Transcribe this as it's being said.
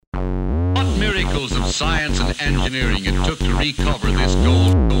miracles of science and engineering it took to recover this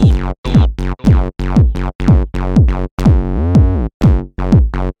gold.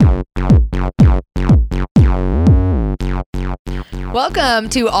 Welcome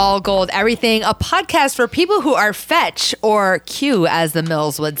to All Gold Everything, a podcast for people who are fetch or Q, as the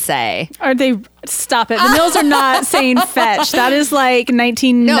Mills would say. Are they? Stop it. The Mills are not saying fetch. That is like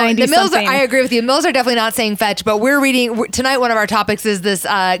 1990 No, the Mills something. I agree with you. The Mills are definitely not saying fetch, but we're reading tonight. One of our topics is this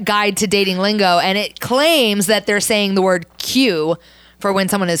guide to dating lingo, and it claims that they're saying the word Q for when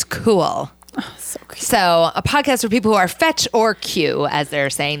someone is cool. So a podcast for people who are fetch or Q, as they're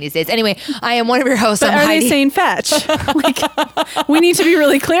saying these days. Anyway, I am one of your hosts. But I'm are Heidi. they saying fetch? Like, we need to be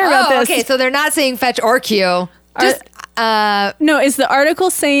really clear about this. Okay, so they're not saying fetch or Q. Just No, is the article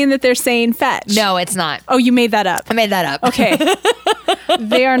saying that they're saying fetch? no, it's not. Oh, you made that up. I made that up. Okay.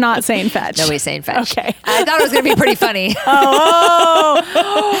 They are not saying fetch. Nobody's saying fetch. Okay. I thought it was going to be pretty funny.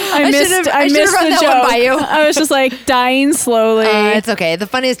 I missed should've the run that joke. one by you. I was just like dying slowly. It's okay. The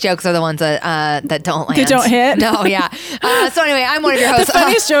funniest jokes are the ones that don't land. That don't hit? No, yeah. So anyway, I'm one of your the hosts.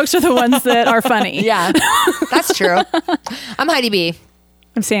 funniest jokes are the ones that are funny. Yeah, that's true. I'm Heidi B,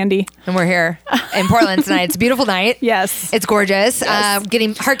 I'm Sandy. and we're here in Portland tonight. It's a beautiful night. Yes. It's gorgeous.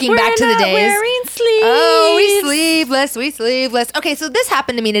 Harking back to the We're not days. wearing sleeves. Oh, we sleeveless. Okay, so this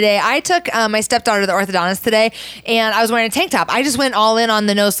happened to me today. I took my stepdaughter to the orthodontist today, and I was wearing a tank top. I just went all in on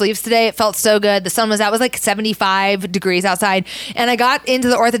the no sleeves today. It felt so good. The sun was out. It was like 75 degrees outside. And I got into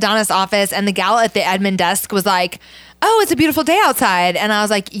the orthodontist office, and the gal at the admin desk was like, "Oh, it's a beautiful day outside." And I was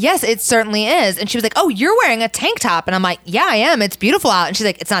like, "Yes, it certainly is." And she was like, "Oh, you're wearing a tank top." And I'm like, "Yeah, I am. It's beautiful out." And she's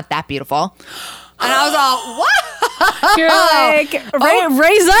like, "It's not that beautiful." And I was all, "What?" You're like,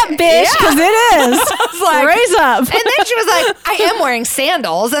 raise up, bitch, because it is. I was like, raise up. And then she was like, "I am wearing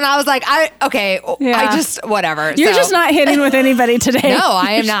sandals." And I was like, I Yeah. just, whatever. You're So- just not hitting with anybody today. No,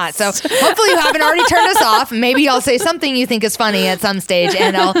 I am not. So hopefully you haven't already turned us off. Maybe I'll say something you think is funny at some stage,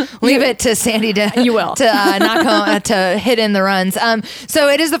 and I'll leave it to Sandy to knock home, to hit in the runs. So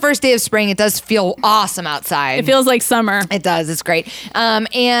it is the first day of spring. It does feel awesome outside. It feels like summer. It does. It's great.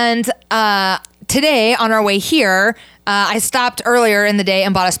 Today on our way here, I stopped earlier in the day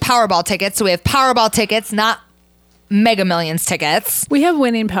and bought us Powerball tickets. So we have Powerball tickets, not Mega Millions tickets. We have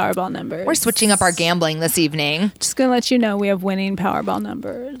winning Powerball numbers. We're switching up our gambling this evening. Just going to let you know we have winning Powerball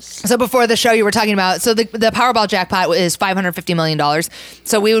numbers. So before the show, you were talking about, so the Powerball jackpot is $550 million.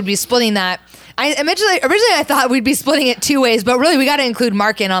 So we would be splitting that. Originally I thought we'd be splitting it two ways, but really we got to include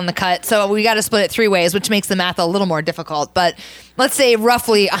Mark in on the cut. So we got to split it three ways, which makes the math a little more difficult. But let's say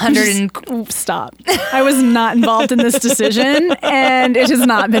roughly 100 Stop. I was not involved in this decision, and it has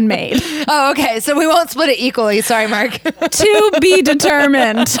not been made. Oh, okay. So we won't split it equally. Sorry, Mark. To be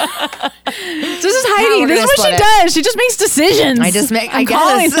determined. This is Heidi. we're This is gonna what she split it. does. She just makes decisions. I guess.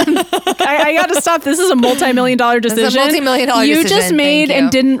 I got to stop. This is a multi-million-dollar decision. It's a multi-million-dollar you decision. just made Thank you.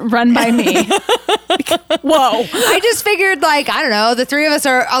 and didn't run by me. Whoa. I just figured, I don't know, the three of us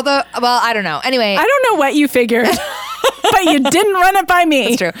are, I don't know. Anyway. I don't know what you figured, but you didn't run it by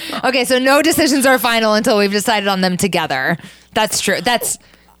me. That's true. Okay, so no decisions are final until we've decided on them together. That's true.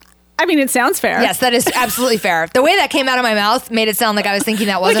 I mean, it sounds fair. Yes, that is absolutely fair. The way that came out of my mouth made it sound like I was thinking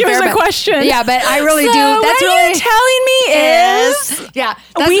that wasn't Like it was fair. a question. Yeah, but I really So do. That's what really you're telling me is yeah.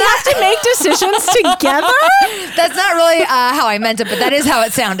 we have to make decisions together? That's not really how I meant it, but that is how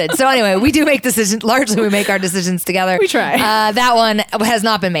it sounded. So anyway, we do make decisions. Largely, we make our decisions together. We try. That one has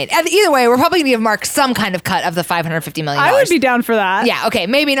not been made. Either way, we're probably going to give Mark some kind of cut of the $550 million. I would be down for that. Yeah. Okay.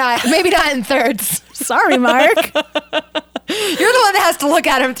 Maybe not. Maybe not in thirds. Sorry, Mark. You're the one that has to look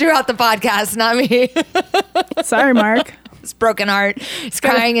at him throughout the podcast, not me. Sorry, Mark. His broken heart. He's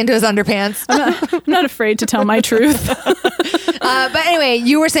crying into his underpants. I'm not afraid to tell my truth. But anyway,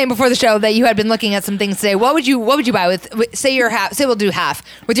 you were saying before the show that you had been looking at some things today. What would you buy with say your half? Say we'll do half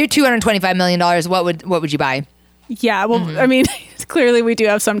with your $225 million. What would you buy? Yeah, well, I mean, clearly we do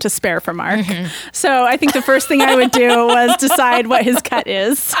have some to spare for Mark. So I think the first thing I would do was decide what his cut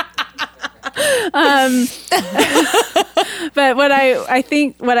is. But what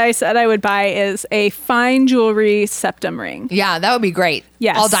I said I would buy is a fine jewelry septum ring. Yeah, that would be great.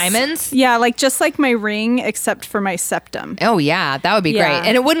 Yes. All diamonds? Yeah, just like my ring, except for my septum. Oh, yeah, that would be Yeah. great.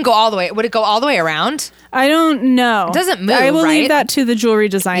 And it wouldn't go all the way. Would it go all the way around? I don't know. It doesn't move, I will right? leave that to the jewelry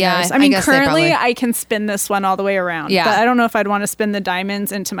designers. Yeah, I mean, I guess they currently probably- I can spin this one all the way around. Yeah. But I don't know if I'd want to spin the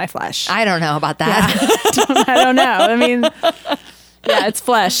diamonds into my flesh. I don't know about that. I don't know. I mean, Yeah, it's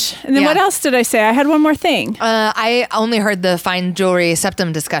flesh. And then Yeah. what else did I say? I had one more thing. I only heard the fine jewelry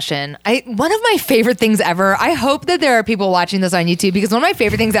septum discussion. One of my favorite things ever. I hope that there are people watching this on YouTube because one of my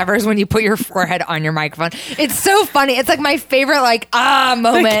favorite things ever is when you put your forehead on your microphone. It's so funny. It's like my favorite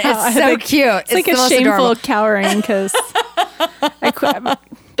moment. It's so cute. It's like the a most shameful adorable. cowering because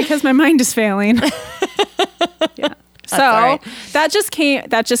because my mind is failing. Yeah. So all right. that just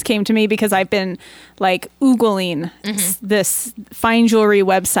came to me because I've been like Googling this fine jewelry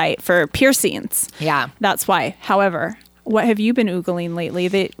website for piercings. Yeah. That's why. However, what have you been Googling lately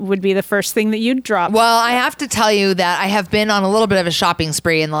that would be the first thing that you'd drop? Well, I have to tell you that I have been on a little bit of a shopping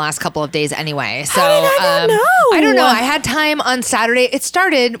spree in the last couple of days anyway. So How did I not know? I don't know. I had time on Saturday. It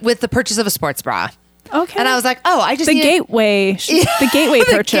started with the purchase of a sports bra. Okay. And I was like, I just the need gateway purchase. The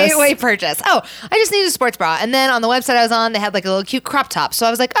gateway purchase. I just needed a sports bra. And then on the website I was on, they had like a little cute crop top. So I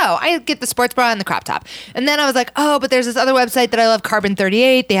was like, I get the sports bra and the crop top. And then I was like, but there's this other website that I love, Carbon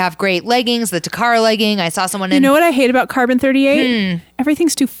 38. They have great leggings, the Takara legging. I saw someone You know what I hate about Carbon 38?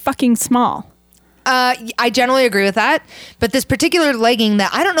 Everything's too fucking small. I generally agree with that. But this particular legging that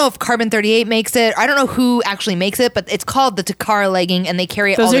I don't know if Carbon 38 makes it. I don't know who actually makes it, but it's called the Takara legging and they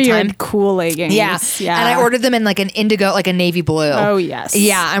carry it all the Those are time. your cool leggings. Yeah. And I ordered them in like an indigo, like a navy blue. Oh, yes.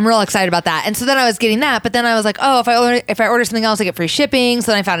 Yeah, I'm real excited about that. And so then I was getting that, but then I was like, if I order something else, I get free shipping.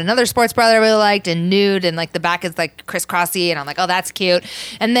 So then I found another sports bra that I really liked and nude and like the back is like crisscrossy and I'm like, that's cute.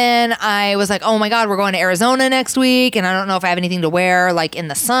 And then I was like, oh my God, we're going to Arizona next week and I don't know if I have anything to wear like in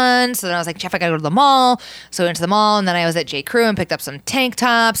the sun. So then I was like, Jeff, I gotta go to the mall. So I went to the mall and then I was at J. Crew and picked up some tank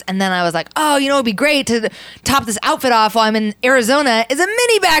tops. And then I was like, it'd be great to top this outfit off while I'm in Arizona is a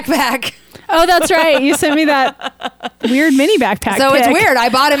mini backpack. Oh, that's right. You sent me that weird mini backpack. So it's pic. weird. I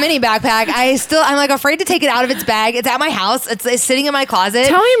bought a mini backpack. I'm like afraid to take it out of its bag. It's at my house. It's sitting in my closet.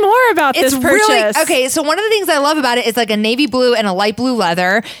 Tell me more about this purchase. Really okay. So one of the things I love about it is like a navy blue and a light blue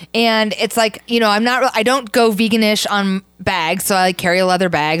leather, and it's like I don't go veganish on bags, so I like carry a leather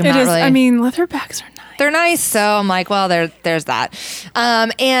bag. I mean, leather bags are nice. They're nice, so I'm like, well, there's that.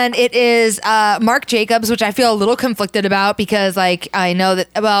 And it is Marc Jacobs, which I feel a little conflicted about because like I know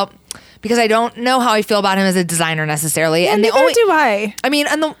that because I don't know how I feel about him as a designer necessarily. Yeah, and neither do I. I mean,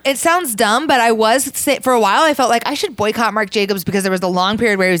 it sounds dumb, but for a while I felt like I should boycott Marc Jacobs because there was a long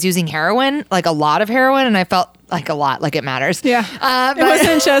period where he was using heroin, like a lot of heroin, and I felt like a lot, like it matters. Yeah. It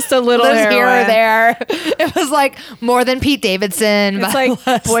wasn't just a little heroin. Here or there. It was like more than Pete Davidson. It's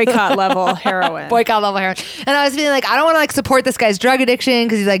like boycott level heroin. Boycott level heroin. And I was feeling like, I don't want to like support this guy's drug addiction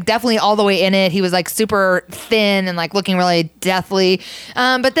because he's like definitely all the way in it. He was like super thin and like looking really deathly.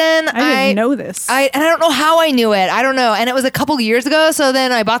 But then I didn't know this. And I don't know how I knew it. I don't know. And it was a couple years ago. So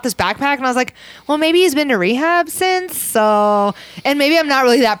then I bought this backpack and I was like, well, maybe he's been to rehab since. So, and maybe I'm not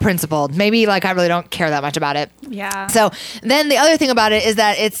really that principled. Maybe like I really don't care that much about it. Yeah. So then the other thing about it is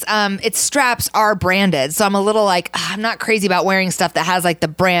that its straps are branded. So I'm a little like, I'm not crazy about wearing stuff that has like the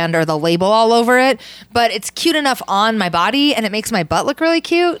brand or the label all over it, but it's cute enough on my body and it makes my butt look really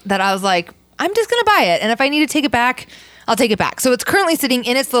cute that I was like, I'm just going to buy it. And if I need to take it back, I'll take it back. So it's currently sitting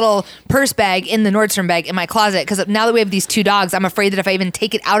in its little purse bag in the Nordstrom bag in my closet because now that we have these two dogs, I'm afraid that if I even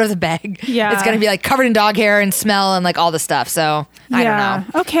take it out of the bag, it's going to be like covered in dog hair and smell and like all the stuff. So I don't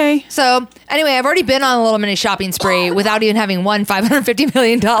know. Okay. So anyway, I've already been on a little mini shopping spree without even having won $550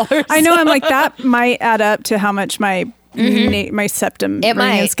 million. I know. I'm like, that might add up to how much my septum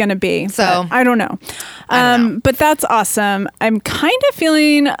ring is going to be. So I don't know. But that's awesome. I'm kind of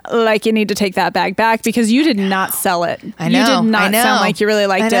feeling like you need to take that bag back because you did not sell it. I know. You did not sound like you really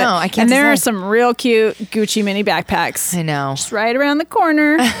liked it. I can't. And there are some real cute Gucci mini backpacks. I know. Just right around the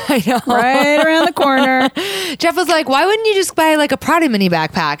corner. I know. Right around the corner. Jeff was like, why wouldn't you just buy like a Prada mini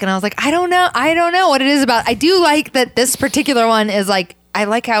backpack? And I was like, I don't know. I don't know what it is about. I do like that this particular one is like, I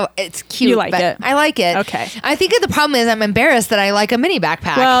like how it's cute. You like it. I like it. Okay. I think the problem is I'm embarrassed that I like a mini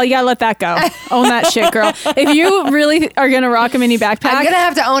backpack. Well, you gotta let that go. Own that shit, girl. If you really are gonna rock a mini backpack, I'm gonna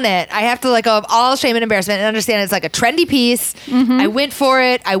have to own it. I have to let go of all shame and embarrassment and understand it's like a trendy piece. I went for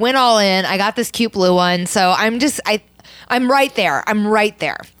it. I went all in. I got this cute blue one. So I'm right there. I'm right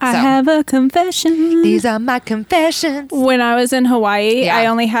there. I have a confession. These are my confessions. When I was in Hawaii, Yeah. I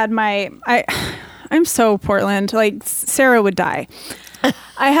only had I'm so Portland. Like Sarah would die.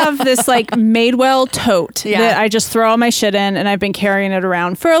 I have this like Madewell tote that I just throw all my shit in, and I've been carrying it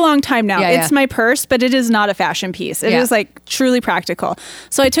around for a long time now. It's my purse, but it is not a fashion piece. It is like truly practical.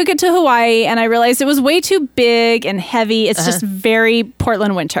 So I took it to Hawaii, and I realized it was way too big and heavy. It's just very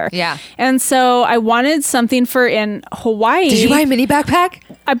Portland winter. Yeah. And so I wanted something for in Hawaii. Did you buy a mini backpack?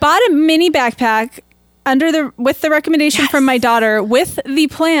 I bought a mini backpack with the recommendation from my daughter, with the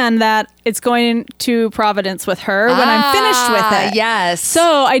plan that it's going to Providence with her when I'm finished with it. Yes. So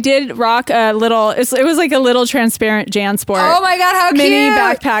I did rock a little, it was like a little transparent JanSport. Oh my God, how mini cute.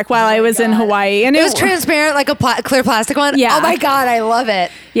 backpack while I was in Hawaii. And it was transparent, like a clear plastic one? Yeah. Oh my God, I love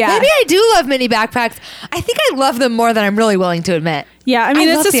it. Yeah. Maybe I do love mini backpacks. I think I love them more than I'm really willing to admit. Yeah, I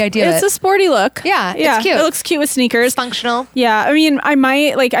mean, love the idea of it's it. a sporty look. Yeah, it's cute. It looks cute with sneakers. It's functional. Yeah, I mean, I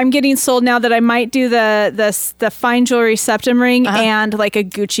might, like, I'm getting sold now that I might do the fine jewelry septum ring and like a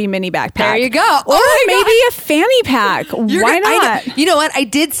Gucci mini backpack. There you go. Or maybe a fanny pack. Why not? You know what? I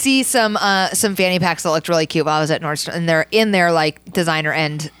did see some fanny packs that looked really cute while I was at Nordstrom, and they're in their like designer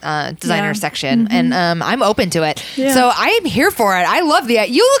section, and I'm open to it. Yeah. So I am here for it. I love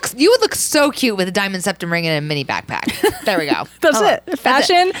you would look so cute with a diamond septum ring and a mini backpack. There we go. That's it.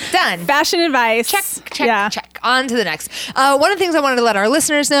 Fashion. Done. Fashion advice. Check. On to the next. One of the things I wanted to let our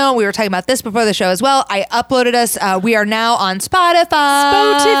listeners know, we were talking about this before the show as well. I uploaded us. We are now on Spotify.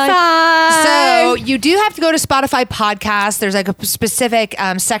 So you do have to go to Spotify podcast. There's like a specific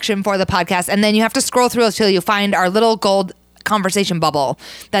section for the podcast, and then you have to scroll through until you find our little gold conversation bubble.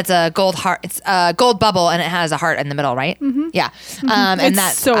 That's a gold heart. It's a gold bubble, and it has a heart in the middle, right? Mm-hmm. Yeah. And it's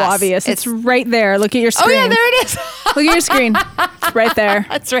that's so us. obvious. It's right there. Look at your screen. Oh yeah, there it is. Look at your screen. It's right there.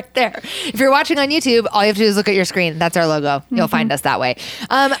 That's right there. If you're watching on YouTube, all you have to do is look at your screen. That's our logo. You'll find us that way.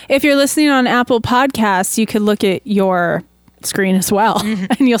 If you're listening on Apple Podcasts, you could look at your screen as well,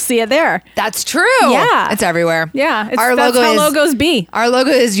 and you'll see it there. That's true. Yeah. It's everywhere. Yeah. That's how logos be. Our logo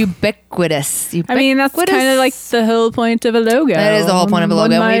is ubiquitous. I mean, that's kind of like the whole point of a logo. That is the whole point of a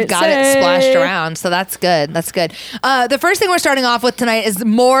logo. One We've might got it say. splashed around, so that's good. That's good. The first thing we're starting off with tonight is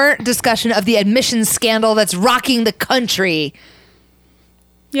more discussion of the admissions scandal that's rocking the country.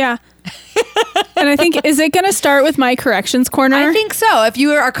 Yeah. And I think, is it going to start with my corrections corner? I think so. If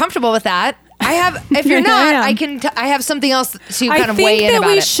you are comfortable with that. I have. If you're not, I have something else to kind of weigh in about it. I think that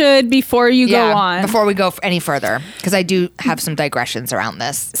we should before you go on. Before we go any further, because I do have some digressions around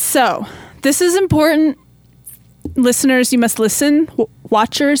this. So this is important. Listeners, you must listen.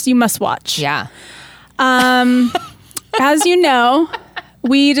 Watchers, you must watch. Yeah. As you know,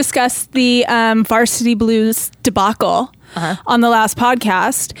 we discussed the Varsity Blues debacle on the last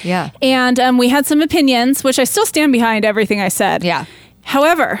podcast. Yeah. And we had some opinions, which I still stand behind everything I said. Yeah.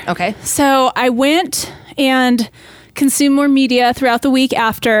 However, okay. So I went and consumed more media throughout the week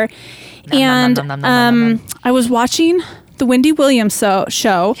after, and I was watching the Wendy Williams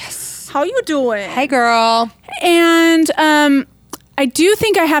show. Yes. How you doing? Hey, girl. And I do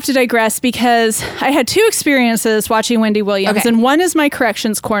think I have to digress because I had two experiences watching Wendy Williams, and one is my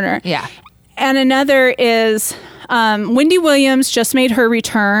corrections corner. Yeah. And another is Wendy Williams just made her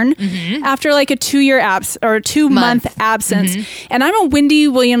return after like a 2-month absence. And I'm a Wendy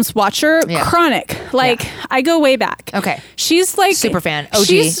Williams watcher, chronic. Like I go way back. Okay. She's like super fan. OG.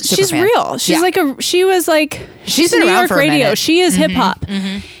 She's fan. real. She's she's been New around York for a radio. minute. She is hip hop.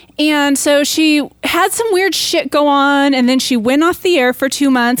 And so she had some weird shit go on, and then she went off the air for 2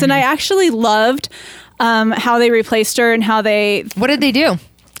 months. And I actually loved how they replaced her and how What did they do?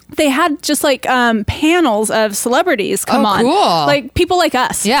 They had just like panels of celebrities come on. Cool. Like people like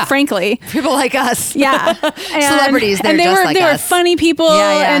us, frankly. People like us. Yeah. Celebrities, and they were funny people,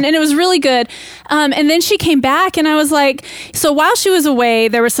 and it was really good. And then she came back, and I was like, so while she was away,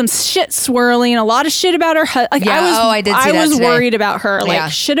 there was some shit swirling, a lot of shit about her husband. Like, I did see that was today. worried about her,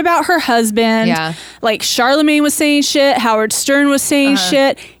 like shit about her husband. Yeah. Like Charlemagne was saying shit, Howard Stern was saying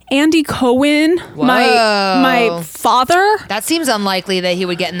shit. Andy Cohen, my father. That seems unlikely that he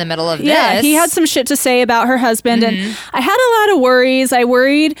would get in the middle of this. Yeah, he had some shit to say about her husband. And I had a lot of worries. I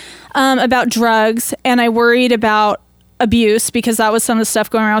worried about drugs, and I worried about abuse because that was some of the stuff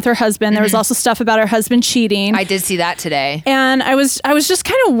going around with her husband. There was also stuff about her husband cheating. I did see that today. And I was just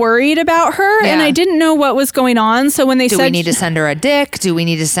kind of worried about her, and I didn't know what was going on. So when they said, do we need to send her a dick? Do we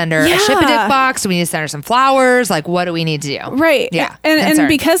need to send her a ship-a-dick box? Do we need to send her some flowers? Like, what do we need to do? Right. Yeah. And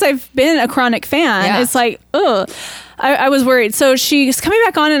because I've been a chronic fan, it's like, ugh. I was worried. So she's coming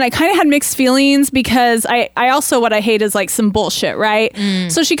back on, and I kind of had mixed feelings because I also, what I hate is like some bullshit, right?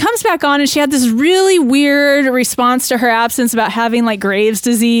 So she comes back on, and she had this really weird response to her absence about having like Graves'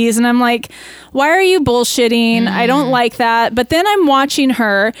 disease. And I'm like, why are you bullshitting? I don't like that. But then I'm watching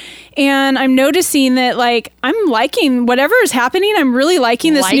her, and I'm noticing that like I'm liking whatever is happening. I'm really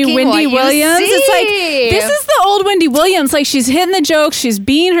liking this new Wendy Williams. It's like, this is the old Wendy Williams. Like, she's hitting the jokes. She's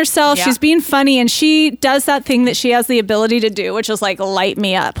being herself. She's being funny. And she does that thing that she has the ability to do, which is like light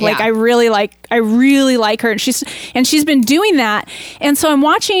me up. Like, I really like her. And she's been doing that. And so I'm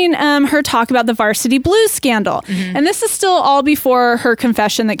watching her talk about the Varsity Blues scandal. And this is still all before her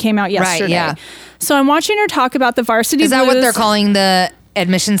confession that came out yesterday. Right, yeah. So I'm watching her talk about the Varsity Blues. Is that what they're calling the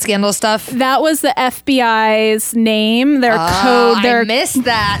admission scandal stuff? That was the FBI's name, their code. I missed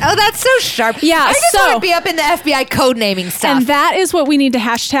that. Oh, that's so sharp. Yeah, I just want to be up in the FBI code naming stuff. And that is what we need to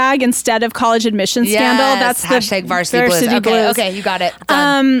hashtag instead of college admission scandal. That's hashtag the varsity blues. Okay, you got it.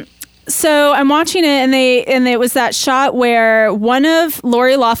 Done. So I'm watching it, and it was that shot where one of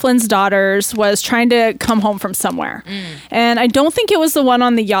Lori Loughlin's daughters was trying to come home from somewhere, and I don't think it was the one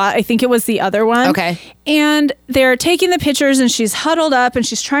on the yacht. I think it was the other one. Okay. And they're taking the pictures, and she's huddled up, and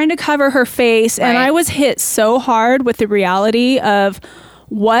she's trying to cover her face, and I was hit so hard with the reality of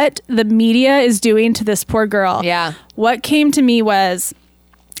what the media is doing to this poor girl. Yeah. What came to me was,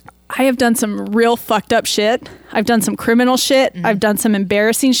 I have done some real fucked up shit. I've done some criminal shit. I've done some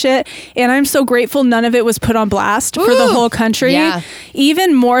embarrassing shit. And I'm so grateful none of it was put on blast for the whole country. Yeah.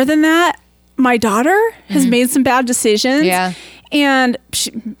 Even more than that, my daughter has made some bad decisions. Yeah. And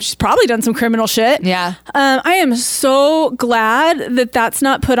she's probably done some criminal shit. Yeah. I am so glad that that's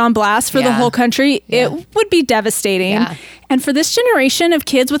not put on blast for the whole country. Yeah. It would be devastating. Yeah. And for this generation of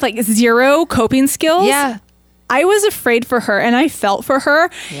kids with like zero coping skills. Yeah. I was afraid for her, and I felt for her.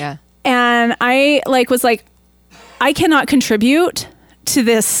 Yeah. And I was like, I cannot contribute to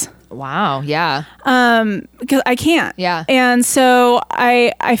this. Wow. Yeah. Because I can't. Yeah. And so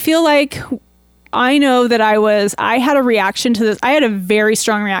I feel like I know that I had a reaction to this. I had a very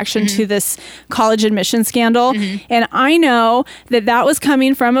strong reaction to this college admission scandal. And I know that was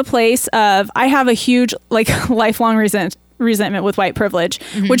coming from a place of, I have a huge, like, lifelong resentment with white privilege,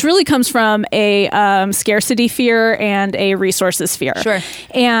 which really comes from a scarcity fear and a resources fear. Sure.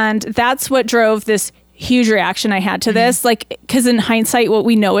 And that's what drove this huge reaction I had to this. Like, because in hindsight, what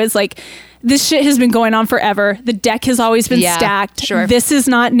we know is like, this shit has been going on forever. The deck has always been stacked. Sure. This is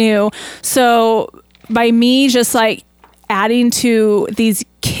not new. So by me just like adding to these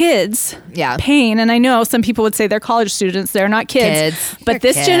kids pain, and I know some people would say they're college students, they're not kids. But They're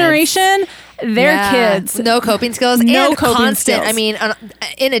this kids. generation, they're kids. No coping skills. No and coping constant. skills. I mean,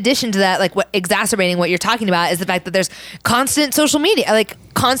 in addition to that, like what exacerbating what you're talking about is the fact that there's constant social media, like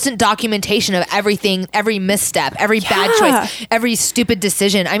constant documentation of everything, every misstep, every bad choice, every stupid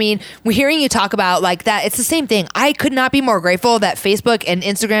decision. I mean, we're hearing you talk about like that. It's the same thing. I could not be more grateful that Facebook and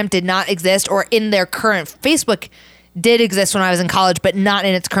Instagram did not exist, or in their current Facebook did exist when I was in college, but not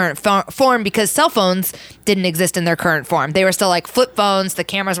in its current form, because cell phones didn't exist in their current form. They were still like flip phones. The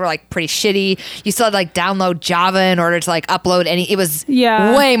cameras were like pretty shitty. You still had to like download Java in order to like upload any. It was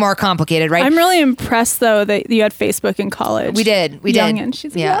way more complicated, right? I'm really impressed though that you had Facebook in college. We did. Youngin'.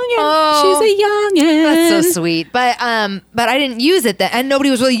 She's a youngin'. Oh, She's a youngin'. That's so sweet. But I didn't use it then, and nobody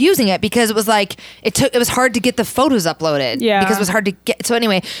was really using it because it was like it was hard to get the photos uploaded. Yeah. Because it was hard to get. So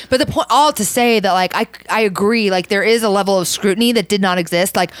anyway, but the point, all to say that like I agree, like there is a level of scrutiny that did not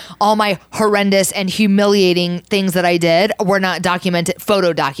exist. Like all my horrendous and humiliating things that I did were not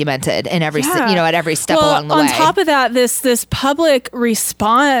photo documented in every at every step along the way. On top of that, this public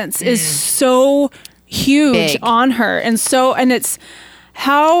response is so huge on her, and it's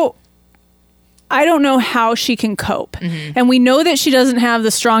how I don't know how she can cope. And we know that she doesn't have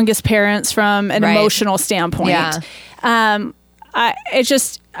the strongest parents from an emotional standpoint. Yeah. I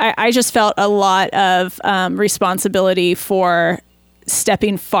just felt a lot of responsibility for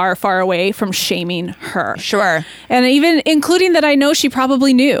stepping far, far away from shaming her. Sure. And even including that I know she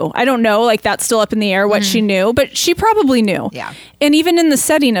probably knew. I don't know, like that's still up in the air what she knew, but she probably knew. Yeah. And even in the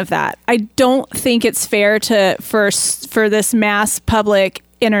setting of that, I don't think it's fair for this mass public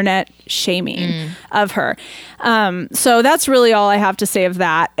internet shaming of her. So that's really all I have to say of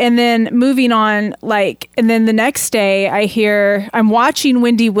that. And then moving on, and then the next day I'm watching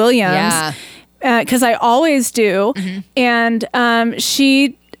Wendy Williams. Yeah. Because I always do. And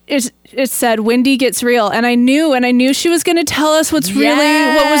it said Wendy Gets Real, and I knew she was going to tell us what was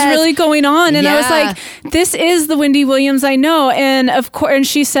really going on. And I was like, this is the Wendy Williams I know. And of course, and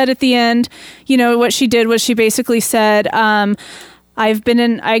she said at the end, what she did was she basically said,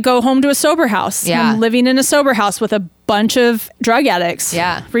 I go home to a sober house. Yeah. I'm living in a sober house with a bunch of drug addicts.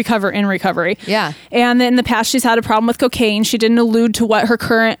 Yeah. Recovery. Yeah. And then in the past, she's had a problem with cocaine. She didn't allude to what her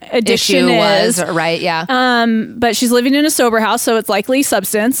current addiction is. Right. Yeah. But she's living in a sober house, so it's likely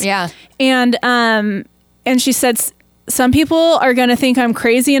substance. Yeah. And she said, some people are going to think I'm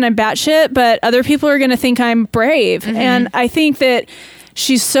crazy and I'm batshit, but other people are going to think I'm brave. And I think that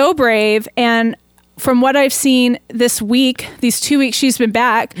she's so brave. And from what I've seen this week, these 2 weeks she's been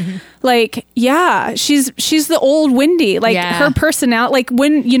back, she's the old Wendy. Her personality,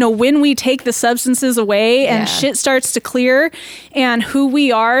 when we take the substances away and shit starts to clear and who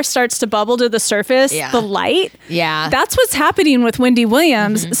we are starts to bubble to the surface, the light. Yeah. That's what's happening with Wendy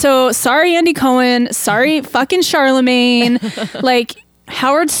Williams. So sorry, Andy Cohen. Sorry, fucking Charlemagne.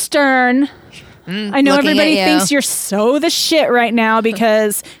 Howard Stern. I know looking everybody at you. thinks you're so the shit right now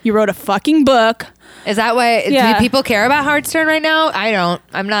because you wrote a fucking book. Is that why? Yeah. Do people care about Howard Stern right now? I don't.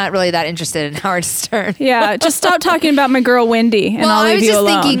 I'm not really that interested in Howard Stern. Yeah, just stop talking about my girl Wendy, and I'll leave you alone.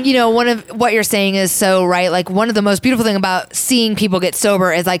 I was just thinking, you know, one of what you're saying is so right. Like, one of the most beautiful thing about seeing people get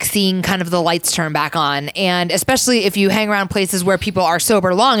sober is like seeing kind of the lights turn back on, and especially if you hang around places where people are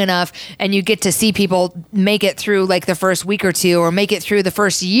sober long enough, and you get to see people make it through like the first week or two, or make it through the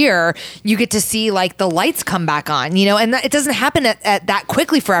first year, you get to see like the lights come back on, you know, and it doesn't happen at that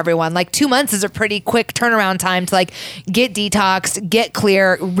quickly for everyone. Like 2 months is a pretty quick turnaround time to like get detoxed, get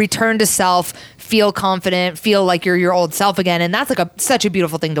clear, return to self, feel confident, feel like you're your old self again. And that's like such a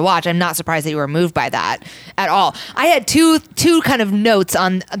beautiful thing to watch. I'm not surprised that you were moved by that at all. I had two kind of notes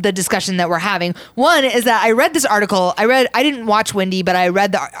on the discussion that we're having. One is that I read this article. I didn't watch Wendy, but I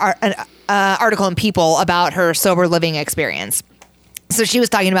read the article in People about her sober living experience. So she was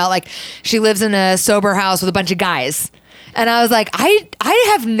talking about like she lives in a sober house with a bunch of guys. And I was like, I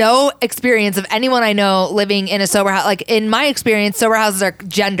have no experience of anyone I know living in a sober house. Like, in my experience, sober houses are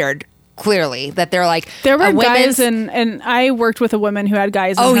gendered. Clearly, that they're like there were guys, and I worked with a woman who had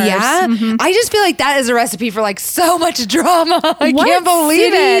guys. Oh in hers. yeah, I just feel like that is a recipe for like so much drama. I can't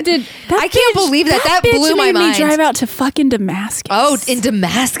believe it. I can't believe that blew my mind. Me drive out to fucking Damascus. Oh, in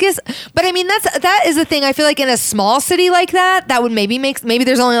Damascus? But I mean, that is the thing. I feel like in a small city like that would maybe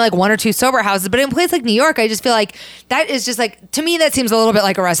there's only like one or two sober houses. But in a place like New York, I just feel like that is just like, to me, that seems a little bit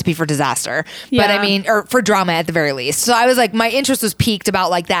like a recipe for disaster. Yeah. But I mean, or for drama at the very least. So I was like, my interest was piqued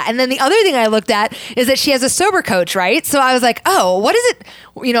about like that. And then the other thing I looked at is that she has a sober coach, right? So I was like, oh, what is it?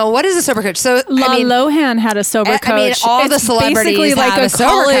 You know, what is a sober coach? So Lohan had a sober coach. I mean, all the celebrities like have a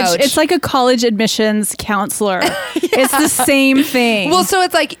sober coach. It's like a college admissions counselor. It's the same thing. Well, so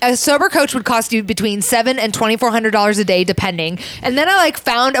it's like a sober coach would cost you between $700 and $2,400 a day, depending. And then I like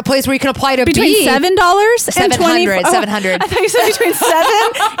found a place where you can apply to between $7 and $700. I thought you said between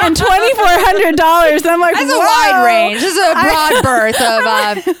 $700 and $2,400. I'm like, that's a wide range. This is a broad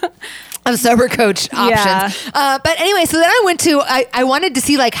berth of sober coach options. Yeah. But anyway, so then I wanted to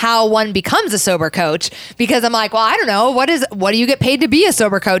see like how one becomes a sober coach, because I'm like, well, I don't know. What do you get paid to be a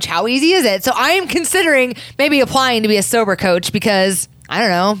sober coach? How easy is it? So I am considering maybe applying to be a sober coach, because I don't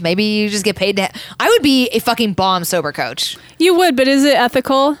know, maybe you just get paid I would be a fucking bomb sober coach. You would, but is it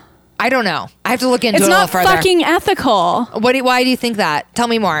ethical? I don't know. I have to look into it a little further. It's not fucking ethical. Why do you think that? Tell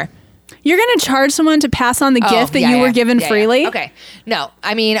me more. You're going to charge someone to pass on the gift that you were given freely? Yeah. Okay. No,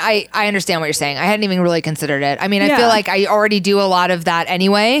 I mean, I understand what you're saying. I hadn't even really considered it. I mean, I feel like I already do a lot of that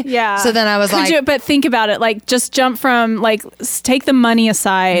anyway. Yeah. So then I was but think about it. Like, just jump from, like, take the money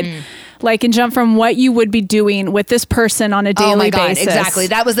aside. Like, and jump from what you would be doing with this person on a daily basis. Exactly.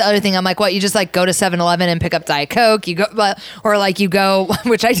 That was the other thing. I'm like, what? You just like go to 7-Eleven and pick up Diet Coke. You go, or like you go,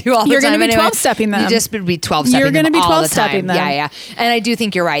 which I do all the time. You're going to be 12-stepping them. You just would be 12-stepping them. You're going to be all 12-stepping the them. Yeah. And I do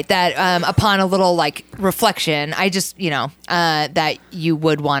think you're right that upon a little like reflection, I just that you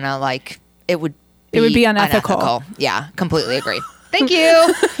would want to like it would be unethical. Yeah, completely agree. Thank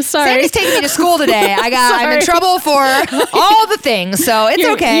you. Sorry. Sandy's taking me to school today. I'm in trouble for all the things, so it's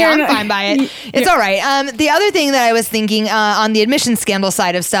okay. I'm fine by it. It's all right. The other thing that I was thinking on the admission scandal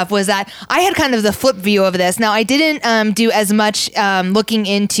side of stuff was that I had kind of the flip view of this. Now, I didn't do as much looking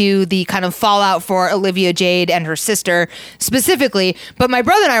into the kind of fallout for Olivia Jade and her sister specifically, but my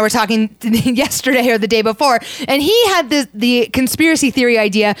brother and I were talking yesterday or the day before, and he had the conspiracy theory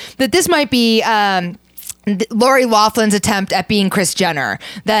idea that this might be Lori Loughlin's attempt at being Kris Jenner,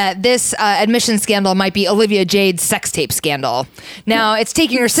 that this admission scandal might be Olivia Jade's sex tape scandal. Now, it's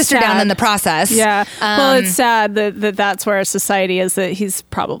taking her sister down in the process. Yeah. Well, it's sad that that's where our society is, that he's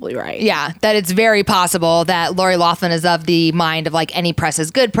probably right. Yeah, that it's very possible that Lori Loughlin is of the mind of like any press is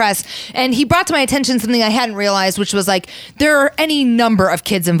good press. And he brought to my attention something I hadn't realized, which was like there are any number of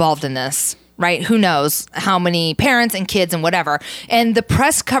kids involved in this. Right? Who knows how many parents and kids and whatever. And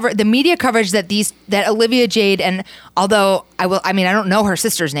the media coverage that Olivia Jade, and although I don't know her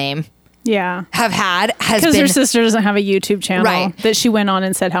sister's name. Yeah. Has because her sister doesn't have a YouTube channel that she went on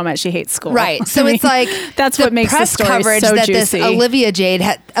and said how much she hates school. Right. So it's like that's what makes the story coverage so that juicy. This Olivia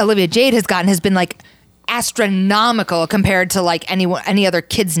Jade has gotten has been like astronomical compared to like any other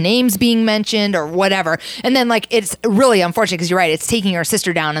kids' names being mentioned or whatever. And then like it's really unfortunate because you're right, it's taking her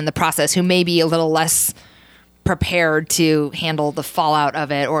sister down in the process, who may be a little less prepared to handle the fallout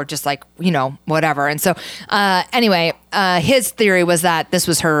of it, or just like whatever. And so anyway, his theory was that this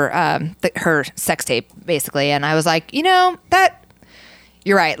was her sex tape basically. And I was like, that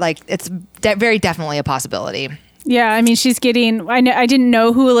you're right, like it's very definitely a possibility. Yeah, I mean, she's getting. I didn't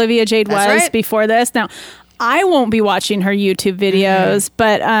know who Olivia Jade was before this. Now, I won't be watching her YouTube videos,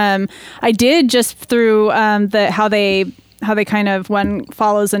 but I did just through how they kind of one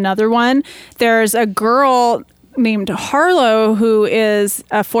follows another one. There's a girl named Harlow who is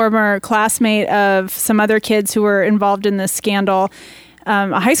a former classmate of some other kids who were involved in this scandal.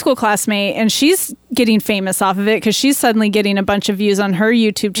 A high school classmate, and she's getting famous off of it because she's suddenly getting a bunch of views on her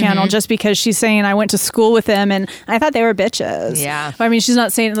YouTube channel just because she's saying, I went to school with them and I thought they were bitches. Yeah. I mean, she's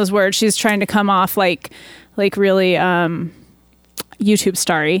not saying those words. She's trying to come off like really YouTube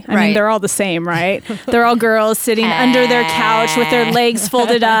starry. I mean, they're all the same, right? They're all girls sitting under their couch with their legs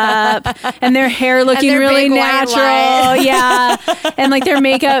folded up and their hair looking really natural. Yeah. And like their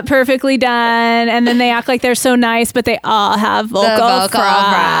makeup perfectly done. And then they act like they're so nice, but they all have vocal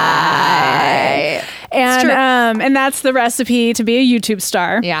fry. And that's the recipe to be a YouTube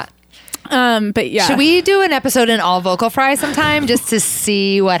star. Yeah. But yeah. Should we do an episode in all vocal fry sometime just to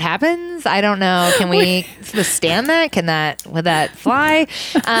see what happens? I don't know. Can we withstand that? Would that fly?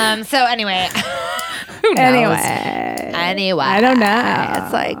 So anyway, who knows? Anyway, I don't know.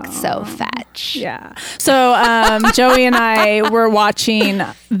 It's like so fetch. Yeah. So Joey and I were watching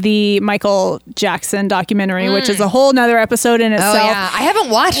the Michael Jackson documentary, which is a whole nother episode in itself. Oh yeah, I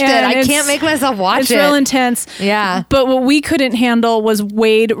haven't watched it. I can't make myself watch it. It's real intense. Yeah. But what we couldn't handle was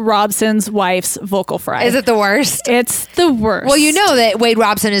Wade Robson's wife's vocal fry. Is it the worst? It's the worst. Well, you know that Wade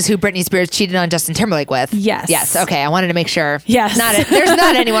Robson is who Britney Spears cheated on Justin Timberlake with. Yes. Yes. Okay. I wanted to make sure. Yes. There's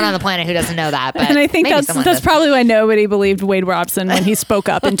not anyone on the planet who doesn't know that. But and I think that's probably why nobody believed Wade Robson when he spoke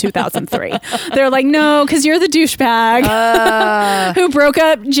up in 2003. They're like, no, because you're the douchebag who broke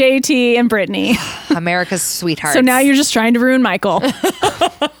up JT and Britney. America's sweetheart. So now you're just trying to ruin Michael.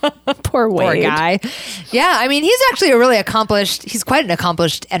 Poor Wade. Poor guy. Yeah. I mean, he's actually he's quite an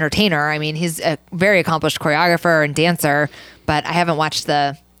accomplished entertainer. I mean, he's a very accomplished choreographer and dancer, but I haven't watched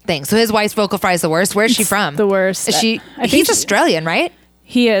the thing. So his wife's vocal fry is the worst. Where's she from? The worst. Is she? He's Australian, right?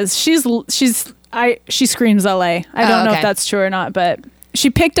 He is. She screams LA. I don't know if that's true or not, but she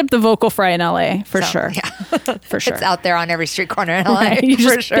picked up the vocal fry in LA for sure. Yeah. For sure. It's out there on every street corner in LA. Right. You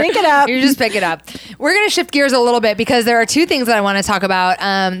for just sure. pick it up. You just pick it up. We're going to shift gears a little bit because there are two things that I want to talk about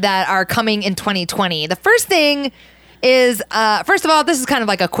that are coming in 2020. The first thing is, first of all, this is kind of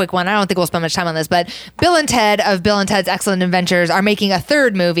like a quick one. I don't think we'll spend much time on this, but Bill and Ted of Bill and Ted's Excellent Adventures are making a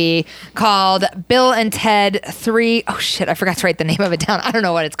third movie called Bill and Ted 3. Oh shit, I forgot to write the name of it down. I don't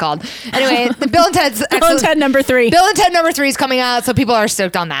know what it's called. Anyway, the Bill and Ted's Bill and Ted number 3. Bill and Ted number 3 is coming out, so people are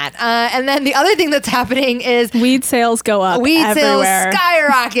stoked on that. And then the other thing that's happening is weed sales go up. Weed everywhere. sales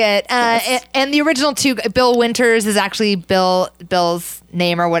skyrocket. And the original two, Bill Winters is actually Bill's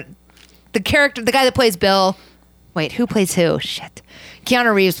name, or what the character, the guy that plays Bill. Wait, who plays who? Shit.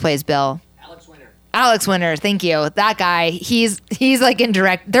 Keanu Reeves plays Bill. Alex Winter, thank you. That guy, he's like in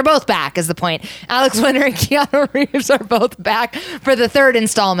direct. They're both back, is the point. Alex Winter and Keanu Reeves are both back for the third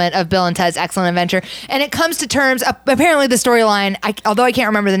installment of Bill and Ted's Excellent Adventure. And it comes to terms, apparently the storyline, although I can't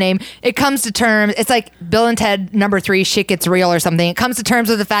remember the name, it comes to terms, it's like Bill and Ted number 3, shit gets real or something. It comes to terms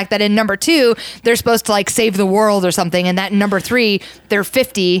with the fact that in number 2, they're supposed to like save the world or something. And that in number 3, they're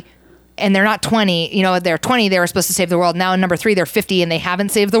 50. And they're not 20, they're 20, they were supposed to save the world. Now in number 3, they're 50 and they haven't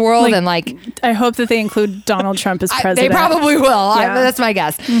saved the world. I hope that they include Donald Trump as president. They probably will. Yeah. That's my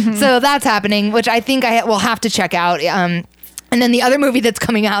guess. Mm-hmm. So that's happening, which I think I will have to check out. And then the other movie that's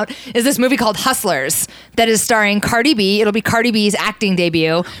coming out is this movie called Hustlers that is starring Cardi B. It'll be Cardi B's acting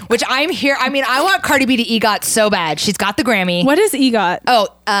debut, which I'm here. I mean, I want Cardi B to EGOT so bad. She's got the Grammy. What is EGOT? Oh,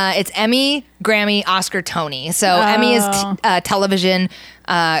 it's Emmy, Grammy, Oscar, Tony. So Emmy is television,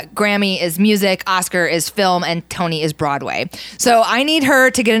 Grammy is music, Oscar is film, and Tony is Broadway. So I need her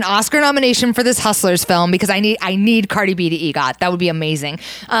to get an Oscar nomination for this Hustlers film because I need Cardi B to EGOT. That would be amazing.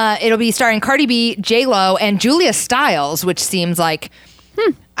 It'll be starring Cardi B, J-Lo, and Julia Stiles, which seems like,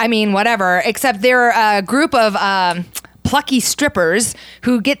 I mean, whatever, except they're a group of plucky strippers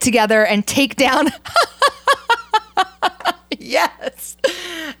who get together and take down... Yes.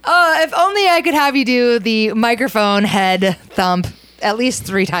 If only I could have you do the microphone head thump at least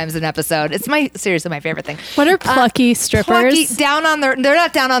 3 times an episode. It's seriously my favorite thing. What are plucky strippers? Plucky, they're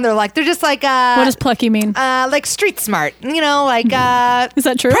not down on their luck. They're just like what does plucky mean? Like street smart. Like is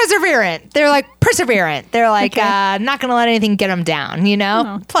that true? Perseverant. They're like perseverant. They're like not gonna let anything get them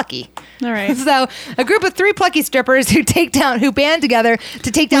down. Plucky. All right. So a group of 3 plucky strippers who band together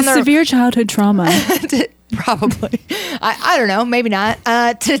to take down their severe childhood trauma. Probably. I don't know. Maybe not.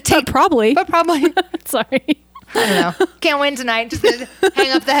 But probably. Sorry. I don't know. Can't win tonight. Just gonna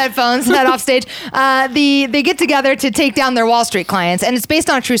hang up the headphones, head off stage. They get together to take down their Wall Street clients, and it's based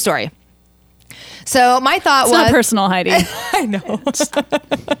on a true story. So my thought was not personal, Heidi. I know.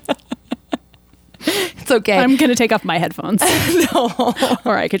 It's That's okay. I'm going to take off my headphones. No.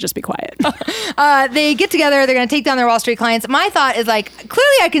 Or I could just be quiet. They get together. They're going to take down their Wall Street clients. My thought is like,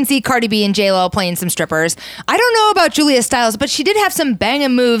 clearly I can see Cardi B and J-Lo playing some strippers. I don't know about Julia Stiles, but she did have some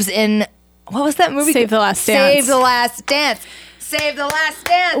banging moves in, what was that movie? Save the Last Dance. Save the Last Dance. Save the Last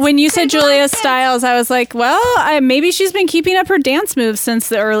Dance. When you said Julia Stiles, I was like, well, maybe she's been keeping up her dance moves since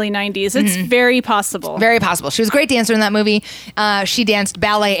the early 90s. It's very possible. Very possible. She was a great dancer in that movie. She danced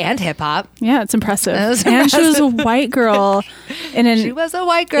ballet and hip hop. Yeah, it's impressive. And she was a white girl in an She was a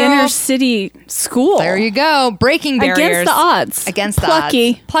white girl. inner city school. There you go. Breaking barriers. Against the odds. Against the Plucky.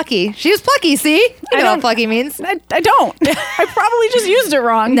 odds. Plucky. She was plucky, see? You know what plucky means. I don't. I probably just used it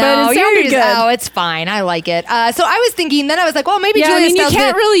wrong, No, but it sounded good. Oh, it's fine. I like it. So I was thinking, then I was like, well, maybe Yeah, Julia I mean, you Stiles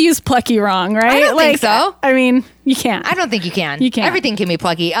can't really use plucky wrong, right? I don't think so. I mean, you can't. I don't think you can. You can't. Everything can be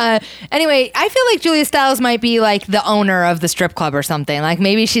plucky. Anyway, I feel like Julia Stiles might be like the owner of the strip club or something. Like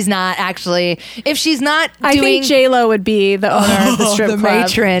maybe she's not actually. If she's not doing. I think J-Lo would be the owner of the strip the club.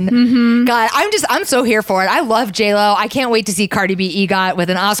 matron. Mm-hmm. God, I'm so here for it. I love J-Lo. I can't wait to see Cardi B EGOT with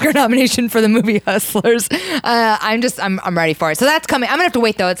an Oscar nomination for the movie Hustlers. I'm ready for it. So that's coming. I'm gonna have to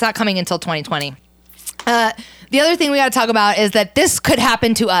wait though. It's not coming until 2020. The other thing we got to talk about is that this could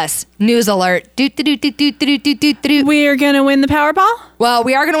happen to us. News alert. We are going to win the Powerball? Well,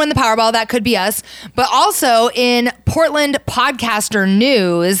 we are going to win the Powerball. That could be us. But also in Portland podcaster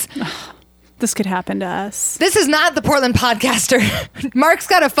news. This could happen to us. This is not the Portland podcaster. Mark's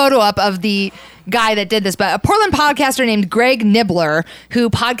got a photo up of the guy that did this, but a Portland podcaster named Greg Nibbler,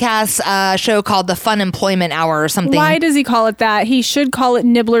 who podcasts a show called The Fun Employment Hour or something. Why does he call it that? He should call it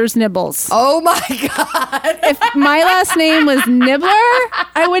Nibbler's Nibbles. Oh my God. If my last name was Nibbler,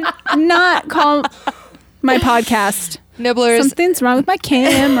 I would not call my podcast Nibblers. Something's wrong with my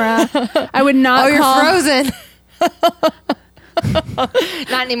camera. I would not Oh, call... you're frozen.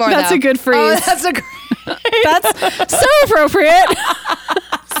 Not anymore, That's though. a good phrase. Oh, that's a That's so appropriate.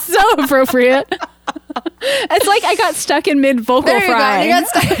 So appropriate. It's like I got stuck in mid vocal There you fry. go. You got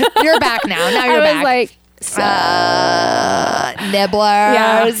stuck. You're back now. Now you're I back. was like, Nibblers,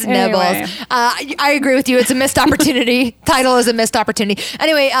 Yeah, nibbles. anyway. I agree with you. It's a missed opportunity. Title is a missed opportunity.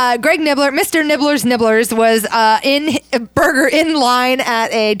 Anyway, Greg Nibbler, Mr. Nibblers was in line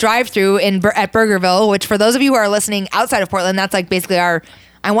at a drive-through at Burgerville, which for those of you who are listening outside of Portland, that's like basically our.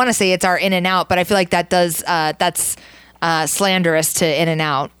 I want to say it's our In-N-Out, but I feel like that's slanderous to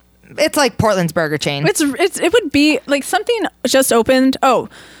In-N-Out. It's like Portland's burger chain. it would be like something just opened. Oh,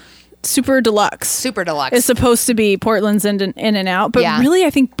 Super Deluxe. Super Deluxe. Is supposed to be Portland's In-N-Out, but Yeah. really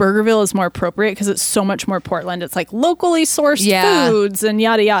I think Burgerville is more appropriate because it's so much more Portland. It's like locally sourced foods and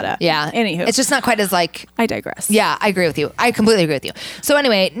yada yada. Yeah. Anywho. It's just not quite as like. I digress. Yeah, I agree with you. I completely agree with you. So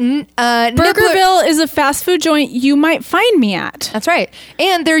anyway, Nibbler, Burgerville is a fast food joint you might find me at. that's right.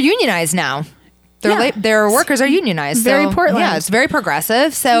 And they're unionized now. Their workers are unionized. Very so, Portland. Yeah, it's very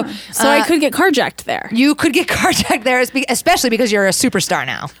progressive. So, So I could get carjacked there. You could get carjacked there, especially because you're a superstar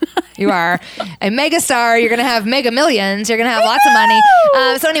now. You are a mega star. You're going to have mega millions. You're going to have lots of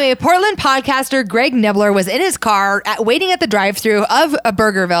money. So anyway, Portland podcaster Greg Nibbler was in his car waiting at the drive-thru of a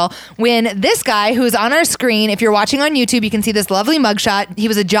Burgerville when this guy, who's on our screen, if you're watching on YouTube, you can see this lovely mugshot. He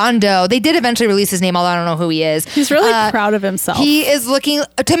was a John Doe. They did eventually release his name, although I don't know who he is. He's really proud of himself. He is looking,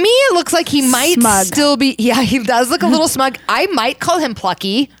 to me, it looks like he might still be, yeah, he does look a little smug. I might call him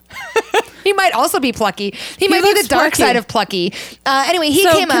plucky. He might also be plucky. He might be the dark side of plucky. Anyway, he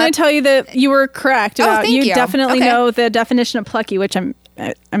came up. Can I tell you that you were correct about thank you. definitely Okay. know the definition of plucky, which I'm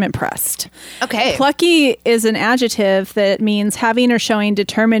impressed. Okay. Plucky is an adjective that means having or showing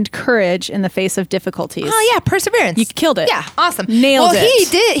determined courage in the face of difficulties. Oh yeah, perseverance. You killed it. Yeah, awesome. Nailed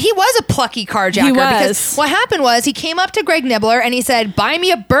it. He was a plucky carjacker. He was. Because what happened was he came up to Greg Nibbler and he said, "Buy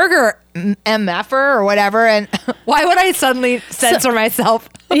me a burger, MFer or whatever." And why would I suddenly censor myself?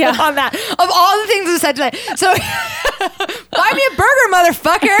 Yeah. On that, of all the things I said tonight. So, buy me a burger,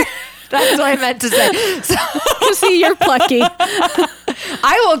 motherfucker. That's what I meant to say. So, You see, you're plucky.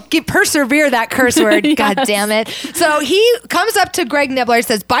 I will persevere that curse word. Yes. God damn it. So he comes up to Greg Nibbler and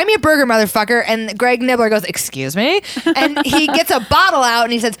says, "Buy me a burger, motherfucker." And Greg Nibbler goes, "Excuse me?" And he gets a bottle out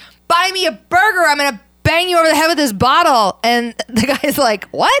and he says, "Buy me a burger. I'm going to bang you over the head with this bottle." And the guy's like,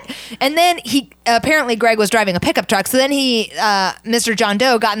 "What?" And then apparently Greg was driving a pickup truck. So then Mr. John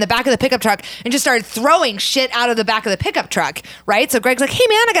Doe got in the back of the pickup truck and just started throwing shit out of the back of the pickup truck. Right. So Greg's like, "Hey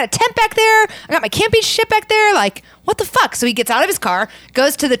man, I got a tent back there. I got my camping shit back there. Like, what the fuck?" So he gets out of his car,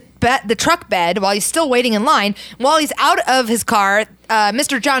 goes to the truck bed while he's still waiting in line. While he's out of his car,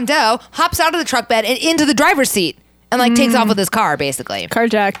 Mr. John Doe hops out of the truck bed and into the driver's seat and takes off with his car, basically.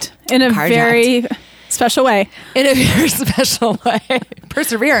 Carjacked in a Carjacked. very special way. In a very special way,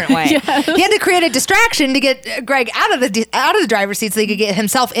 perseverant way. Yes. He had to create a distraction to get Greg out of the driver's seat so he could get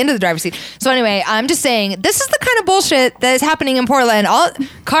himself into the driver's seat. So anyway, I'm just saying this is the kind of bullshit that is happening in Portland. All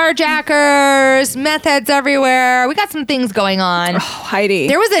carjackers, meth heads everywhere. We got some things going on. Oh, Heidi.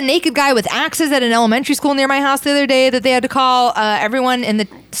 There was a naked guy with axes at an elementary school near my house the other day that they had to call everyone in the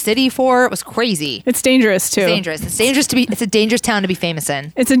city for. It was crazy. It's dangerous too. It's dangerous to be. It's a dangerous town to be famous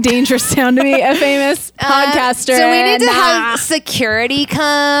in. It's a dangerous town to be a famous podcaster. So we need to have security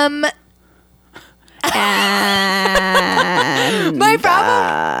come. And My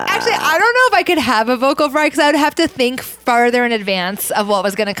problem, actually, I don't know if I could have a vocal fry because I would have to think farther in advance of what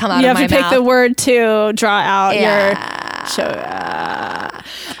was going to come out of my mouth. You have to pick the word to draw out your show.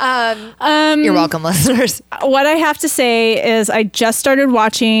 You're welcome, listeners. What I have to say is I just started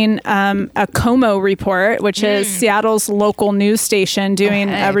watching a Como report, which is Seattle's local news station doing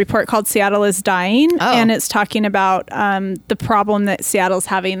a report called Seattle is Dying. And it's talking about the problem that Seattle's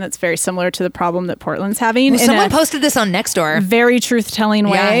having that's very similar to the problem that Portland's having. Well, someone posted this on Nextdoor. Very truth-telling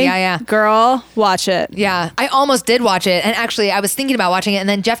way. Yeah. Girl, watch it. Yeah, I almost did watch it. And actually, I was thinking about watching it. And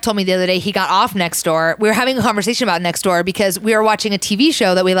then Jeff told me the other day he got off Nextdoor. We were having a conversation about Nextdoor because we were watching a TV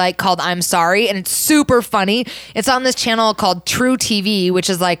show that we like called I'm Sorry. And it's super funny. It's on this channel called True TV, which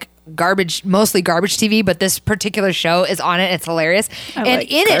is like mostly garbage TV, but this particular show is on it. It's hilarious. And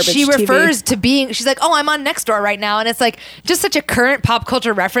like in it, she garbage refers to being, she's like, oh, I'm on Nextdoor right now. And it's like just such a current pop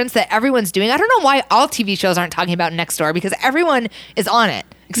culture reference that everyone's doing. I don't know why all TV shows aren't talking about Nextdoor because everyone is on it.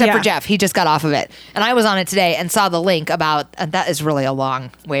 Except for Jeff. He just got off of it. And I was on it today and saw the link about, and that is really a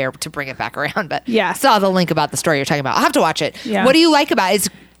long way to bring it back around, but saw the link about the story you're talking about. I'll have to watch it. Yeah. What do you like about it?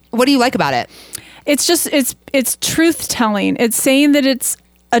 What do you like about it? It's just, it's truth telling. It's saying that it's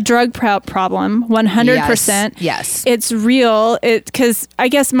a drug problem, 100%. Yes. It's real. Because I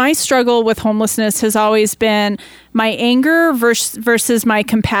guess my struggle with homelessness has always been my anger versus my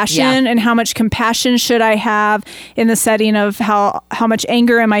compassion, and how much compassion should I have in the setting of how much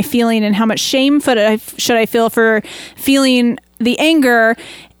anger am I feeling and how much shame should I feel for feeling the anger,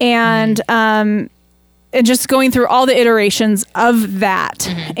 and just going through all the iterations of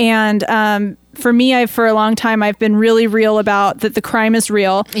that. And for me, for a long time, I've been really real about that the crime is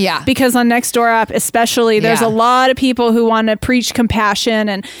real. Yeah. Because on Nextdoor app, especially, there's a lot of people who want to preach compassion,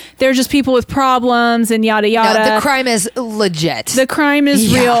 and they're just people with problems and yada, yada. No, the crime is legit. The crime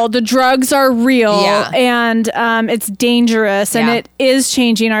is real. The drugs are real. And it's dangerous, and it is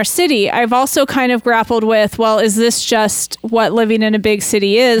changing our city. I've also kind of grappled with, well, is this just what living in a big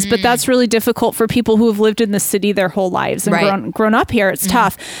city is? But that's really difficult for people who have lived in the city their whole lives and grown up here. It's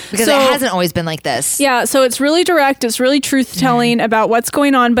tough. Because it hasn't always been like this. Yeah, so it's really direct. It's really truth-telling about what's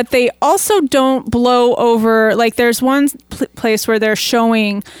going on, but they also don't blow over. Like there's one place where they're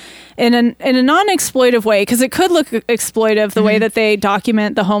showing in a non-exploitive way, because it could look exploitive the way that they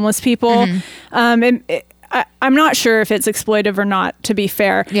document the homeless people. I'm not sure if it's exploitive or not, to be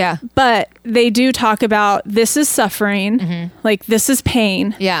fair. Yeah. But they do talk about this is suffering, like this is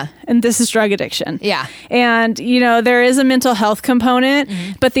pain. Yeah. And this is drug addiction. Yeah. And, there is a mental health component.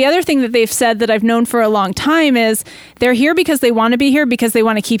 But the other thing that they've said that I've known for a long time is they're here because they want to be here because they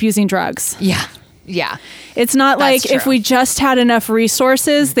want to keep using drugs. Yeah. Yeah. It's not like if we just had enough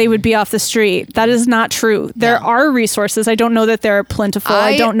resources, they would be off the street. That is not true. There are resources. I don't know that they're plentiful.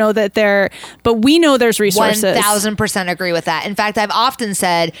 I don't know that but we know there's resources. 1000% agree with that. In fact, I've often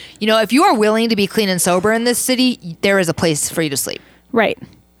said, if you are willing to be clean and sober in this city, there is a place for you to sleep. Right.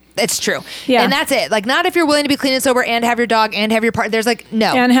 It's true. Yeah. And that's it. Like, not if you're willing to be clean and sober and have your dog and have your partner. There's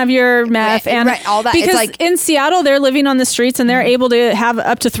no. And have your meth and all that. Because it's in Seattle, they're living on the streets and they're able to have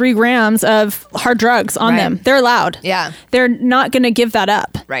up to 3 grams of hard drugs on them. They're allowed. Yeah. They're not going to give that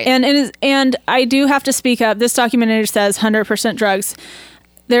up. Right. And I do have to speak up. This documentary says 100% drugs.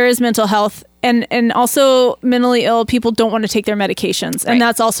 There is mental health. And also mentally ill people don't want to take their medications. And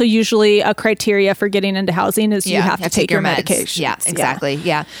that's also usually a criteria for getting into housing is you have to take your medications. Yeah, exactly.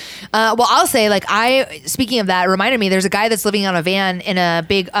 Yeah. Well, I'll say, speaking of that, it reminded me, there's a guy that's living on a van in a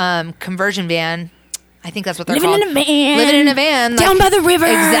big conversion van. I think that's what they're called. Living in a van. Down by the river.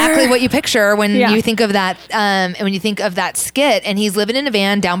 Exactly what you picture when you think of that. When you think of that skit, and he's living in a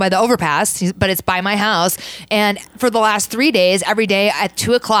van down by the overpass, but it's by my house. And for the last 3 days, every day at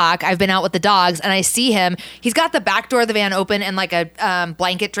 2:00, I've been out with the dogs, and I see him. He's got the back door of the van open and like a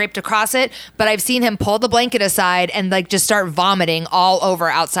blanket draped across it. But I've seen him pull the blanket aside and just start vomiting all over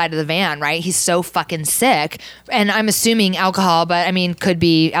outside of the van. Right? He's so fucking sick, and I'm assuming alcohol, but I mean, could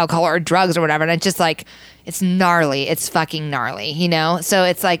be alcohol or drugs or whatever. And it's just it's gnarly. It's fucking gnarly, you know? So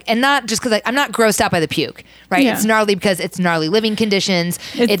it's like, and not just because I'm not grossed out by the puke, right? Yeah. It's gnarly because it's gnarly living conditions.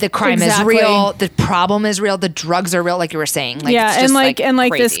 The crime exactly. is real. The problem is real. The drugs are real, like you were saying. Like, yeah, it's just and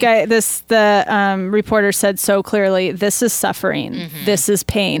like this crazy. guy, the reporter said so clearly, this is suffering. This is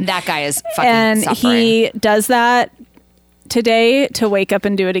pain. That guy is fucking and suffering. he does that today to wake up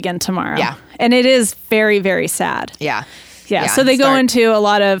and do it again tomorrow. Yeah. And it is very, very sad. Yeah. Yeah. So they go into a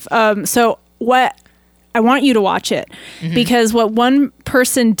lot of, so what, I want you to watch it because what one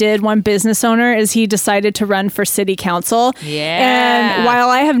person did, one business owner, is he decided to run for city council. Yeah. And while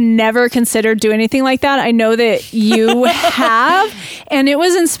I have never considered doing anything like that, I know that you have. And it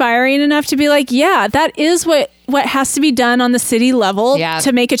was inspiring enough to be like, yeah, that is what has to be done on the city level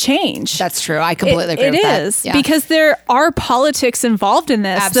to make a change. That's true. I completely agree with that. It is Yeah. because there are politics involved in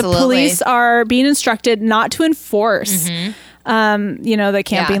this. Absolutely. The police are being instructed not to enforce the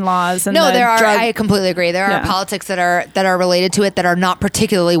camping laws and no, the there are. drug- I completely agree. There are politics that are related to it that are not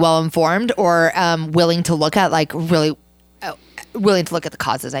particularly well informed or willing to look at, like, really willing to look at the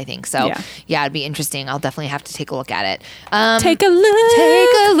causes. I think so. Yeah, it'd be interesting. I'll definitely have to take a look at it. Take a look. Take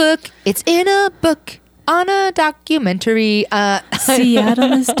a look. It's in a book on a documentary.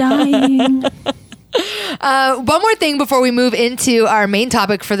 Seattle is dying. One more thing before we move into our main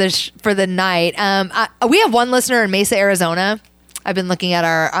topic for the night. We have one listener in Mesa, Arizona. I've been looking at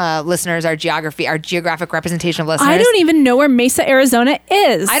our listeners, our geographic representation of listeners. I don't even know where Mesa, Arizona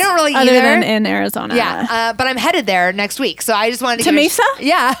is. I don't really other either. than in Arizona. Yeah, but I'm headed there next week, so I just wanted to To Mesa?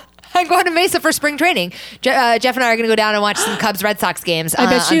 Yeah. I'm going to Mesa for spring training. Jeff and I are going to go down and watch some Cubs Red Sox games I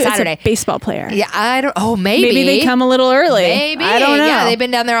bet you on Saturday. it's a baseball player. Yeah, I don't. Oh, maybe. Maybe they come a little early. Maybe. I don't know. Yeah, they've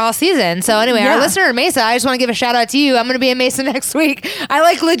been down there all season. So anyway, our listener in Mesa, I just want to give a shout out to you. I'm going to be in Mesa next week.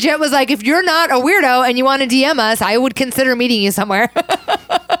 I legit was like, if you're not a weirdo and you want to DM us, I would consider meeting you somewhere.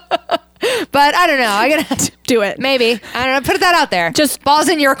 But I don't know. I gotta do it. Maybe. I don't know. Put that out there. Just balls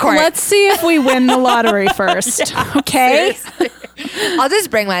in your court. Let's see if we win the lottery first. Okay. Seriously. I'll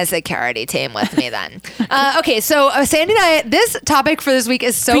just bring my security team with me then. Okay, so Sandy and I, this topic for this week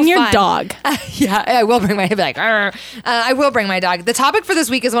is so Bring fun. your dog. Yeah, I will bring my. He'll be like, I will bring my dog. The topic for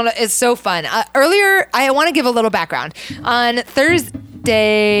this week is so fun. Earlier, I want to give a little background. On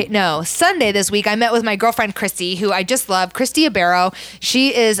Sunday this week, I met with my girlfriend Christy, who I just love, Christy Ibero.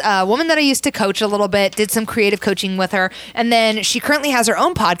 She is a woman that I used to coach a little bit, did some creative coaching with her, and then she currently has her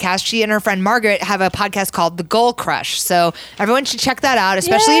own podcast. She and her friend Margaret have a podcast called The Goal Crush. So everyone should check that out,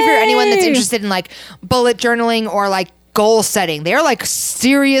 especially if you're anyone that's interested in like bullet journaling or like goal setting. They're like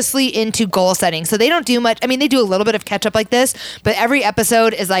seriously into goal setting. So they don't do much. I mean, they do a little bit of catch up like this, but every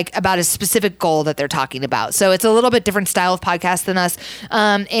episode is like about a specific goal that they're talking about. So it's a little bit different style of podcast than us.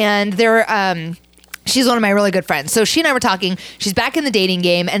 And they're, she's one of my really good friends. So she and I were talking. She's back in the dating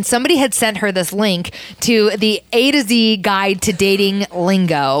game, and somebody had sent her this link to the A to Z guide to dating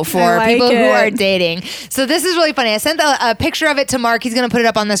lingo for people who are dating. So this is really funny. I sent a picture of it to Mark. He's going to put it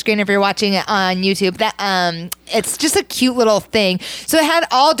up on the screen if you're watching it on YouTube. That it's just a cute little thing. So it had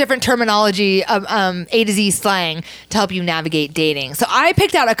all different terminology of A to Z slang to help you navigate dating. So I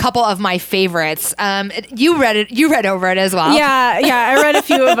picked out a couple of my favorites. You read over it as well. Yeah, I read a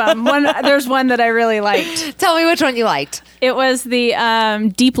few of them. There's one that I really liked. Tell me which one you liked. It was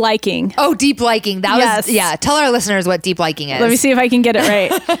the deep liking. Oh, deep liking. That was, tell our listeners what deep liking is. Let me see if I can get it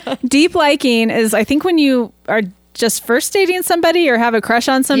right. Deep liking is, I think, when you are just first dating somebody or have a crush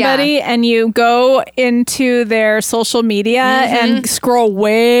on somebody and you go into their social media and scroll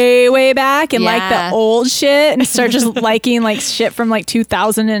way back and like the old shit and start just liking like shit from like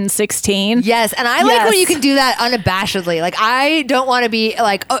 2016. Yes. And I like when you can do that unabashedly. Like, I don't want to be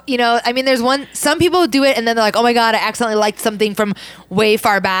like, I mean, some people do it and then they're like, oh my God, I accidentally liked something from way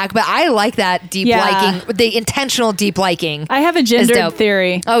far back. But I like that deep liking, the intentional deep liking. I have a gendered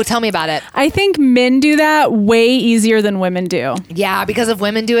theory. Oh, tell me about it. I think men do that way easier than women do. Yeah, because if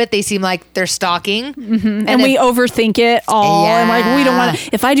women do it, they seem like they're stalking. And we overthink it all. And like, we don't want to,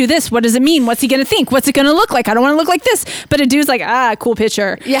 if I do this, what does it mean? What's he going to think? What's it going to look like? I don't want to look like this. But a dude's like, cool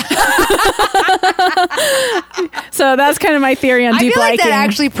picture. Yeah. So that's kind of my theory on deep liking. I feel like that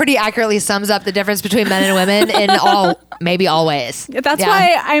actually pretty accurately sums up the difference between men and women in maybe all ways. That's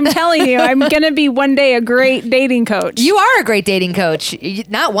why I'm telling you, I'm going to be one day a great dating coach. You are a great dating coach.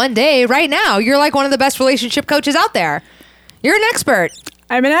 Not one day, right now. You're like one of the best relationship coaches out there. You're an expert.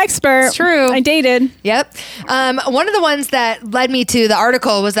 I'm an expert. It's true. I dated. Yep. One of the ones that led me to the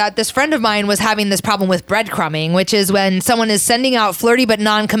article was that this friend of mine was having this problem with breadcrumbing, which is when someone is sending out flirty but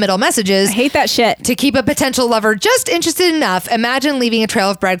non-committal messages. I hate that shit. To keep a potential lover just interested enough. Imagine leaving a trail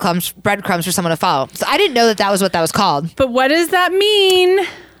of breadcrumbs for someone to follow. So I didn't know that was what that was called. But what does that mean?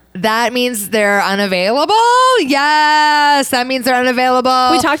 That means they're unavailable. Yes, that means they're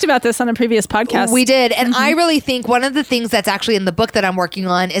unavailable. We talked about this on a previous podcast. We did. And I really think one of the things that's actually in the book that I'm working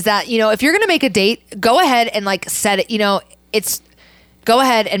on is that, if you're going to make a date, go ahead and like set it, go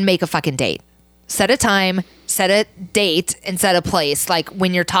ahead and make a fucking date. Set a time, set a date, and set a place, like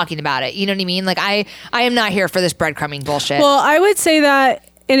when you're talking about it. You know what I mean? Like I am not here for this breadcrumbing bullshit. Well, I would say that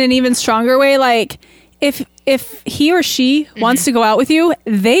in an even stronger way, like if he or she wants to go out with you,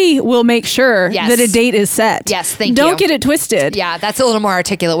 they will make sure that a date is set. Yes, thank you. Don't get it twisted. Yeah, that's a little more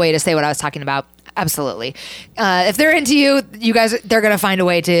articulate way to say what I was talking about. Absolutely. If they're into you, you guys, they're going to find a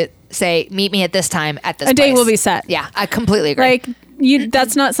way to say, meet me at this time at this place. A date will be set. Yeah, I completely agree. Like,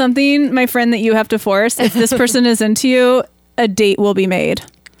 that's not something, my friend, that you have to force. If this person is into you, a date will be made.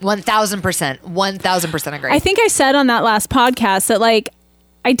 1,000%. 1,000% agree. I think I said on that last podcast that, like,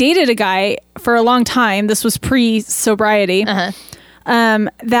 I dated a guy for a long time. This was pre-sobriety.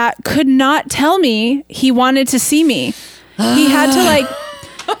 That could not tell me he wanted to see me. He had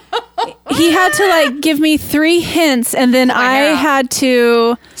to like give me 3 hints, and then I had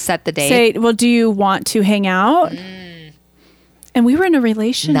to set the date. Say, well, do you want to hang out? And we were in a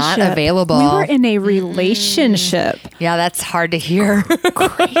relationship. Not available. We were in a relationship. Yeah, that's hard to hear.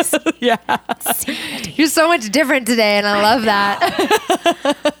 Crazy. Yeah. You're so much different today, and I love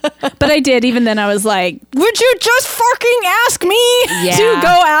that. But I did. Even then, I was like, would you just fucking ask me to go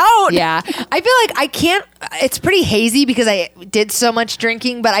out? Yeah. I feel like I can't. It's pretty hazy because I did so much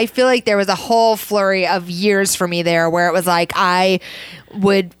drinking, but I feel like there was a whole flurry of years for me there where it was like I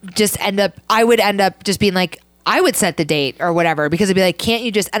would end up just being like, I would set the date or whatever because it'd be like, can't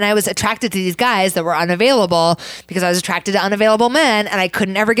you just, and I was attracted to these guys that were unavailable because I was attracted to unavailable men and I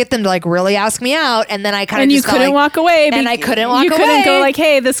couldn't ever get them to like really ask me out. And then I kind of just you couldn't walk away. And I couldn't walk away. You couldn't go like,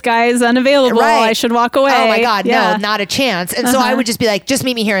 hey, this guy is unavailable. Right. I should walk away. Oh my God. No, not a chance. And so I would just be like, just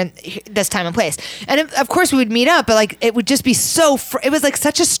meet me here in this time and place. And of course we would meet up, but like, it would just be it was like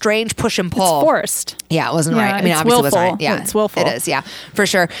such a strange push and pull. It's forced. Yeah, it wasn't right. I mean, obviously it wasn't right. Yeah, it's willful. It is. Yeah, for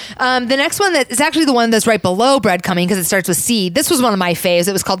sure. The next one that is actually the one that's right below breadcrumbing because it starts with C. This was one of my faves.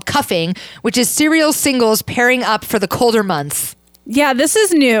 It was called cuffing, which is serial singles pairing up for the colder months. Yeah, this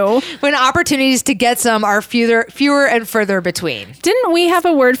is new. When opportunities to get some are fewer and further between. Didn't we have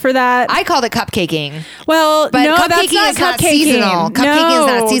a word for that? I called it cupcaking. Well, but no, cupcaking that's not is not cupcaking. Seasonal. Cupcaking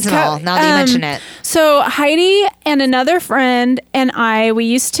is not seasonal. Now that you mention it. So Heidi and another friend and we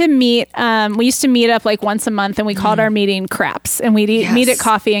used to meet up like once a month, and we called our meeting craps, and we'd meet at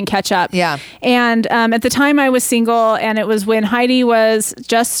coffee and catch up. Yeah. And at the time I was single, and it was when Heidi was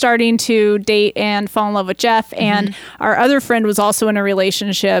just starting to date and fall in love with Jeff, and our other friend was also in a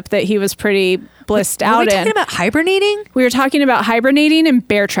relationship that he was pretty blissed out in. Were we talking about hibernating? We were talking about hibernating and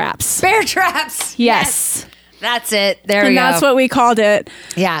bear traps. Bear traps. Yes. That's it. There we go. And that's what we called it.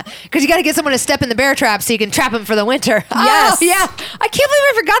 Yeah. Because you got to get someone to step in the bear trap so you can trap them for the winter. Yes. Oh, yeah. I can't believe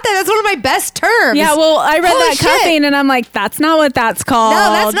I forgot that. That's one of my best terms. Yeah, well, I read cuffing and I'm like, that's not what that's called.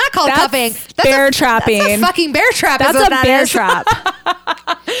 No, that's not called cuffing. That's bear trapping. That's a fucking bear trap. That's is what a bear is. trap.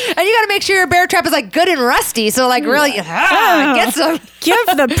 And you got to make sure your bear trap is like good and rusty. So like really get some. Give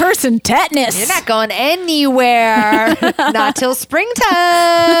the person tetanus. You're not going anywhere. Not till springtime.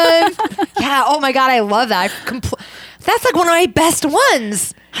 Yeah. Oh my God. I love that. That's like one of my best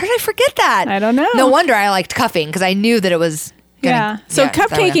ones. How did I forget that? I don't know. No wonder I liked cuffing because I knew that it was So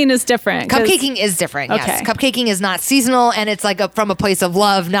cupcaking is different. Cupcaking is different. Okay. Yes. Cupcaking is not seasonal, and it's like from a place of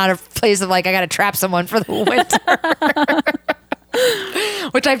love, not a place of like I got to trap someone for the winter.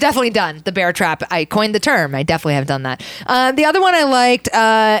 Which I've definitely done. The bear trap. I coined the term. I definitely have done that. The other one I liked,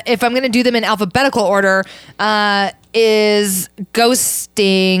 if I'm going to do them in alphabetical order, is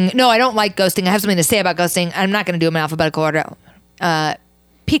ghosting. No, I don't like ghosting. I have something to say about ghosting. I'm not going to do them in alphabetical order.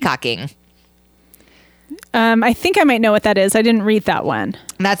 Peacocking. I think I might know what that is. I didn't read that one.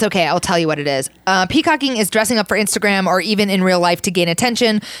 That's okay. I'll tell you what it is. Peacocking is dressing up for Instagram or even in real life to gain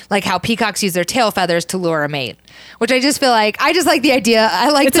attention, like how peacocks use their tail feathers to lure a mate. Which I just feel like, I just like the idea. I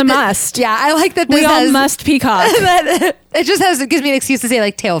like it's a must. Yeah, I like that. We all must peacock. It gives me an excuse to say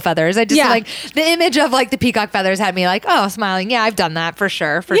like tail feathers. I just like the image of like the peacock feathers had me like, oh, smiling. Yeah, I've done that for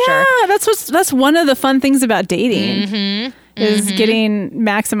sure. Yeah, that's one of the fun things about dating is getting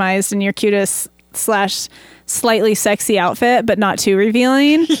maximized in your cutest / slightly sexy outfit, but not too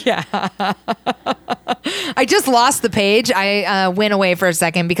revealing. Yeah. I just lost the page. I went away for a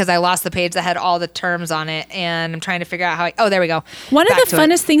second because I lost the page that had all the terms on it, and I'm trying to figure out how oh, there we go. One of the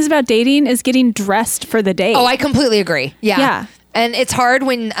funnest things about dating is getting dressed for the date. Oh, I completely agree. Yeah. And it's hard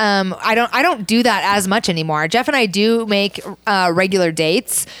when I don't do that as much anymore. Jeff and I do make regular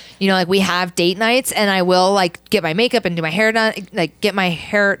dates. You know, like we have date nights, and I will like get my makeup and do my hair done, like do my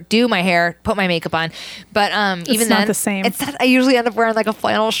hair, put my makeup on. But even not then, the same. It's not, I usually end up wearing like a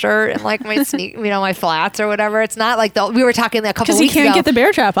flannel shirt and like my my flats or whatever. It's not like we were talking a couple weeks ago. Because you can't get the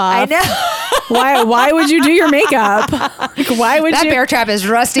bear trap off. I know. Why would you do your makeup? Like, why would that you? bear trap is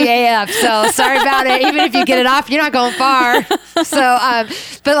rusty AF. So sorry about it. Even if you get it off, you're not going far. So,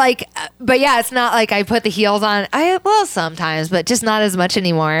 but yeah, it's not like I put the heels on. Well, sometimes, but just not as much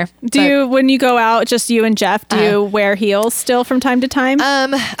anymore. When you go out, just you and Jeff, do you wear heels still from time to time?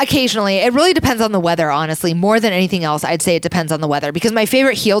 Occasionally. It really depends on the weather, honestly. More than anything else, I'd say it depends on the weather, because my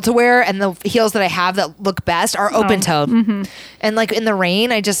favorite heel to wear and the heels that I have that look best are open-toed. Mm-hmm. And like in the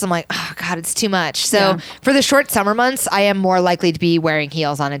rain, I'm like, oh God, it's too much. So for the short summer months, I am more likely to be wearing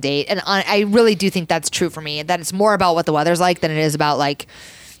heels on a date. And I really do think that's true for me, that it's more about what the weather's like than it is about like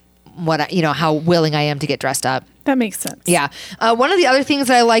how willing I am to get dressed up. That makes sense. Yeah. One of the other things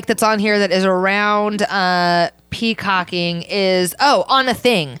that I like that's on here that is around peacocking is, on a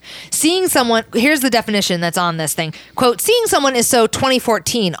thing. Seeing someone, here's the definition that's on this thing. Quote, seeing someone is so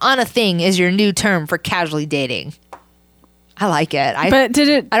 2014. On a thing is your new term for casually dating. I like it. I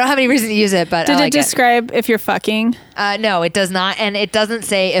don't have any reason to use it, but did I like it describe if you're fucking? No, it does not. And it doesn't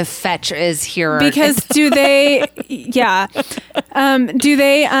say if fetch is here. Because do they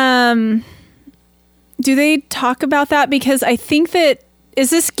talk about that? Because I think that, is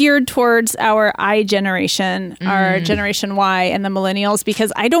this geared towards our I generation, our Generation Y and the millennials?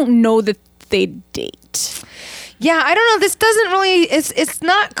 Because I don't know that they date. Yeah, I don't know. This doesn't really, it's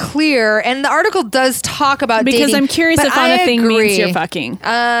not clear. And the article does talk about dating. Because I'm curious if on a thing means you're fucking.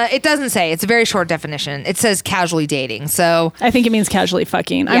 It doesn't say. It's a very short definition. It says casually dating. So I think it means casually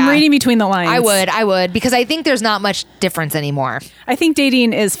fucking. Yeah, I'm reading between the lines. I would, because I think there's not much difference anymore. I think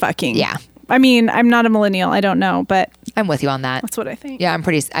dating is fucking. Yeah. I mean, I'm not a millennial. I don't know, but I'm with you on that. That's what I think. Yeah,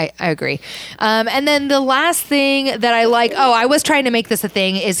 I agree. And then the last thing that I like, I was trying to make this a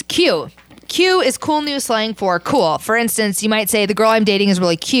thing, is Q. Q is cool new slang for cool. For instance, you might say the girl I'm dating is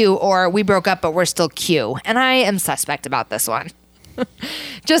really cute, or we broke up but we're still Q. And I am suspect about this one.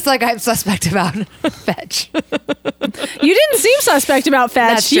 Just like I'm suspect about fetch. You didn't seem suspect about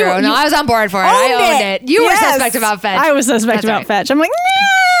fetch. That's true. I was on board for it. I owned it. You were suspect about fetch. I was suspect about fetch. I'm like, nah.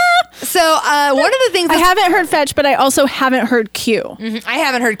 So one of the things I haven't heard fetch, but I also haven't heard Q. Mm-hmm. I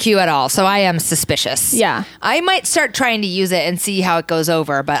haven't heard Q at all, so I am suspicious. Yeah. I might start trying to use it and see how it goes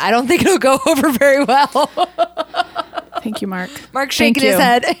over, but I don't think it'll go over very well. Thank you, Mark. Mark's shaking his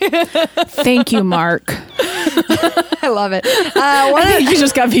head. Thank you, Mark. I love it. I think you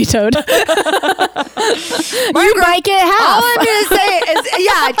just got vetoed. Mark, you might get half. All I'm going to say is,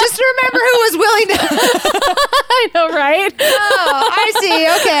 just remember who was willing to. I know, right? Oh, I see.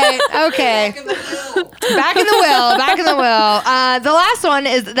 Okay. Back in the will. The last one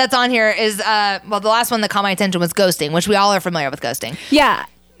that's on here is, the last one that caught my attention was ghosting, which we all are familiar with ghosting. Yeah.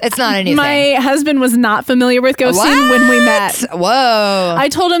 It's not a new thing. My husband was not familiar with ghosting when we met. Whoa. I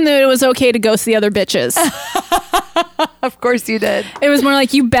told him that it was okay to ghost the other bitches. Of course you did. It was more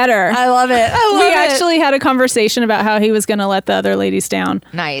like, you better. I love it. We actually had a conversation about how he was going to let the other ladies down.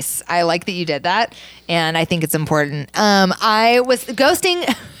 Nice. I like that you did that, and I think it's important. I was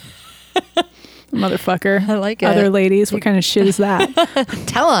ghosting... Motherfucker. I like it. Other ladies. What kind of shit is that?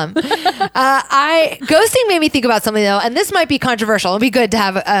 Tell them. Ghosting made me think about something, though, and this might be controversial. It'd be good to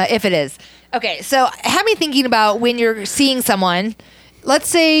have if it is. Okay, so have me thinking about when you're seeing someone. Let's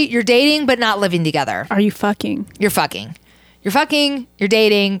say you're dating but not living together. Are you fucking? You're fucking. You're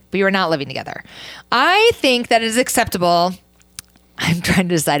dating, but you're not living together. I think that it is acceptable. I'm trying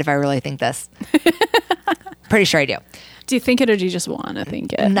to decide if I really think this. Pretty sure I do. Do you think it, or do you just want to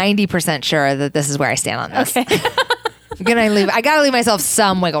think it? 90% sure that this is where I stand on this. Okay. I gotta leave myself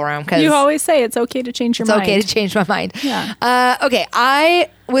some wiggle room, because you always say it's okay to change your mind. It's okay to change my mind. Yeah. Okay. I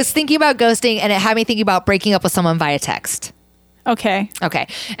was thinking about ghosting, and it had me thinking about breaking up with someone via text. Okay.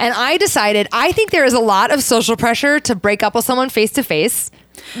 And I decided I think there is a lot of social pressure to break up with someone face to face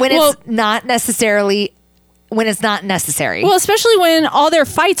when it's not necessary. Well, especially when all their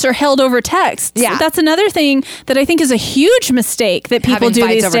fights are held over text. Yeah. That's another thing that I think is a huge mistake that people do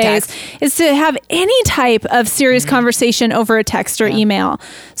these days, is to have any type of serious conversation over a text or email.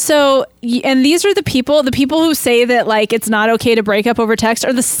 So, and these are the people who say that like it's not okay to break up over text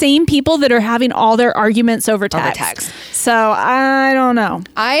are the same people that are having all their arguments over text. So I don't know.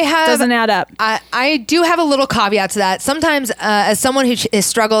 Doesn't add up. I do have a little caveat to that. Sometimes as someone who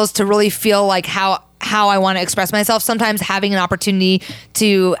struggles to really feel like how how I want to express myself. Sometimes having an opportunity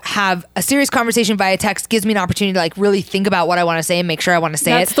to have a serious conversation via text gives me an opportunity to like really think about what I want to say and make sure I want to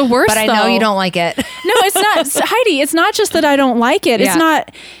say it. That's the worst, but I know you don't like it. No, it's not, Heidi. It's not just that I don't like it. It's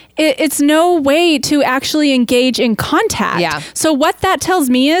not. It's no way to actually engage in contact. Yeah. So what that tells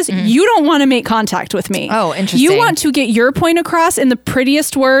me is you don't want to make contact with me. Oh, interesting. You want to get your point across in the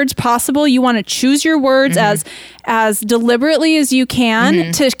prettiest words possible. You want to choose your words as deliberately as you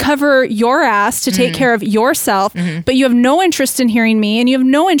can to cover your ass, to take care of yourself, but you have no interest in hearing me and you have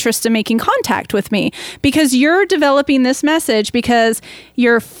no interest in making contact with me because you're developing this message because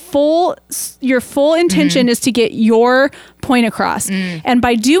your full intention is to get your point across. And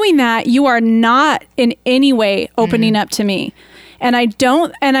by doing that, you are not in any way opening up to me. And I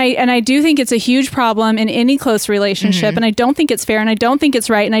do think it's a huge problem in any close relationship. And I don't think it's fair and I don't think it's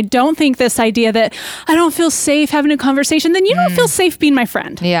right. And I don't think this idea that I don't feel safe having a conversation, then you don't feel safe being my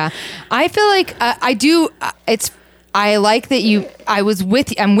friend. Yeah. I feel like I do. I like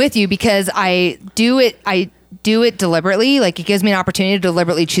that I'm with you because I do it deliberately. Like it gives me an opportunity to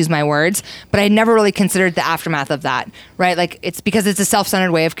deliberately choose my words, but I never really considered the aftermath of that, right? Like it's because it's a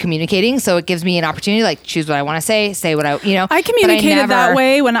self-centered way of communicating. So it gives me an opportunity to like choose what I want to say what I communicated that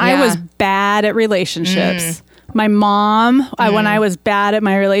way when I was bad at relationships. My mom, when I was bad at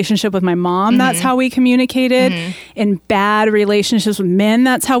my relationship with my mom, that's how we communicated. In bad relationships with men,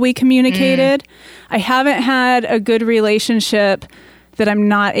 that's how we communicated. I haven't had a good relationship that I'm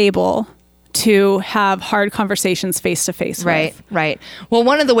not able to have hard conversations face to face. Right. Well,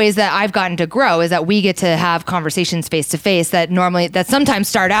 one of the ways that I've gotten to grow is that we get to have conversations face to face that sometimes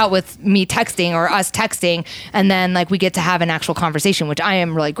start out with me texting or us texting. And then like we get to have an actual conversation, which I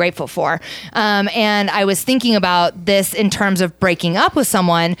am really grateful for. And I was thinking about this in terms of breaking up with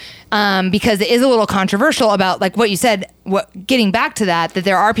someone because it is a little controversial about like what you said, getting back to that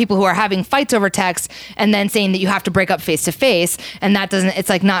there are people who are having fights over text and then saying that you have to break up face to face. And it's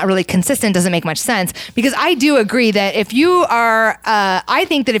like not really consistent. Doesn't make much sense because I do agree that if you are, I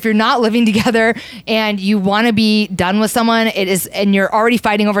think that if you're not living together and you want to be done with someone, and you're already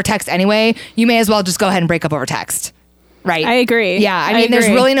fighting over text anyway, you may as well just go ahead and break up over text. Right. I agree. Yeah. I mean, there's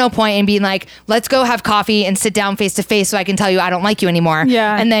really no point in being like, let's go have coffee and sit down face to face so I can tell you I don't like you anymore.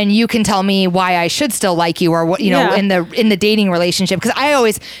 Yeah. And then you can tell me why I should still like you or what, know, in the dating relationship. Because I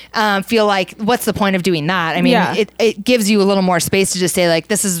always feel like, what's the point of doing that? I mean, it gives you a little more space to just say like,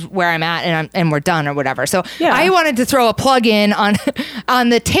 this is where I'm at and we're done or whatever. So I wanted to throw a plug in on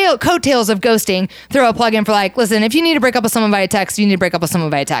the coattails of ghosting, throw a plug in for like, listen, if you need to break up with someone via text, you need to break up with someone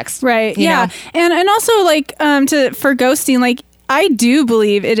via text. Right. You know? And also like, for ghosting, like I do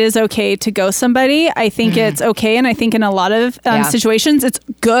believe it is okay to ghost somebody. I think it's okay, and I think in a lot of situations it's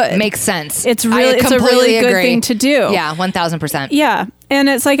good. Makes sense. It's a really good thing to do. Yeah, 1000%. Yeah. And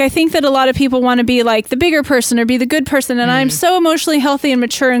it's like I think that a lot of people want to be like the bigger person or be the good person, and I'm so emotionally healthy and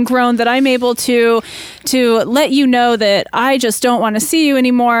mature and grown that I'm able to let you know that I just don't want to see you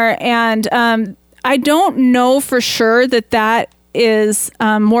anymore. And I don't know for sure that is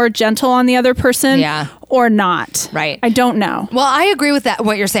more gentle on the other person or not. Right. I don't know. Well, I agree with that,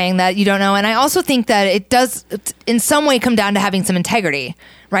 what you're saying, that you don't know. And I also think that it does in some way come down to having some integrity,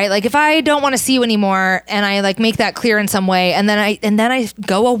 right? Like if I don't want to see you anymore and I like make that clear in some way and then I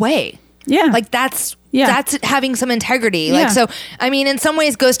go away. Yeah. Like that's having some integrity. Like, so, I mean, in some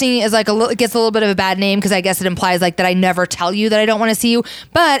ways ghosting is like it gets a little bit of a bad name because I guess it implies like that I never tell you that I don't want to see you.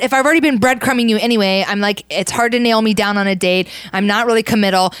 But if I've already been breadcrumbing you anyway, I'm like, it's hard to nail me down on a date. I'm not really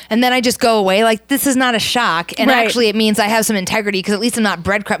committal. And then I just go away. Like this is not a shock. And actually it means I have some integrity because at least I'm not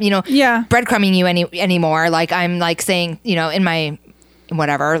breadcrumbing you anymore. Like I'm like saying, in my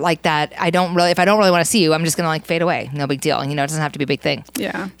whatever, like that, if I don't really want to see you, I'm just gonna like fade away. No big deal. It doesn't have to be a big thing.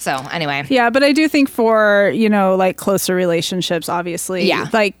 Yeah. So anyway. Yeah, but I do think for, like closer relationships, obviously,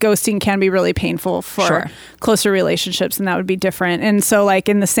 like ghosting can be really painful for closer relationships, and that would be different. And so like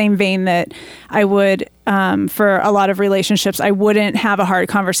in the same vein that I would, for a lot of relationships, I wouldn't have a hard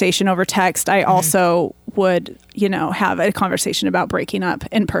conversation over text. I also would, have a conversation about breaking up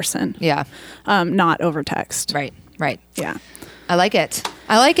in person. Yeah. Not over text. Right. Yeah. I like it.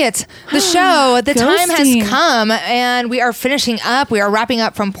 The show, the time has come, and we are finishing up. We are wrapping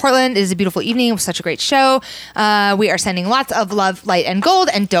up from Portland. It is a beautiful evening. It was such a great show. We are sending lots of love, light, and gold,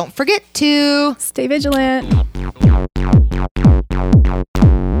 and don't forget to stay vigilant.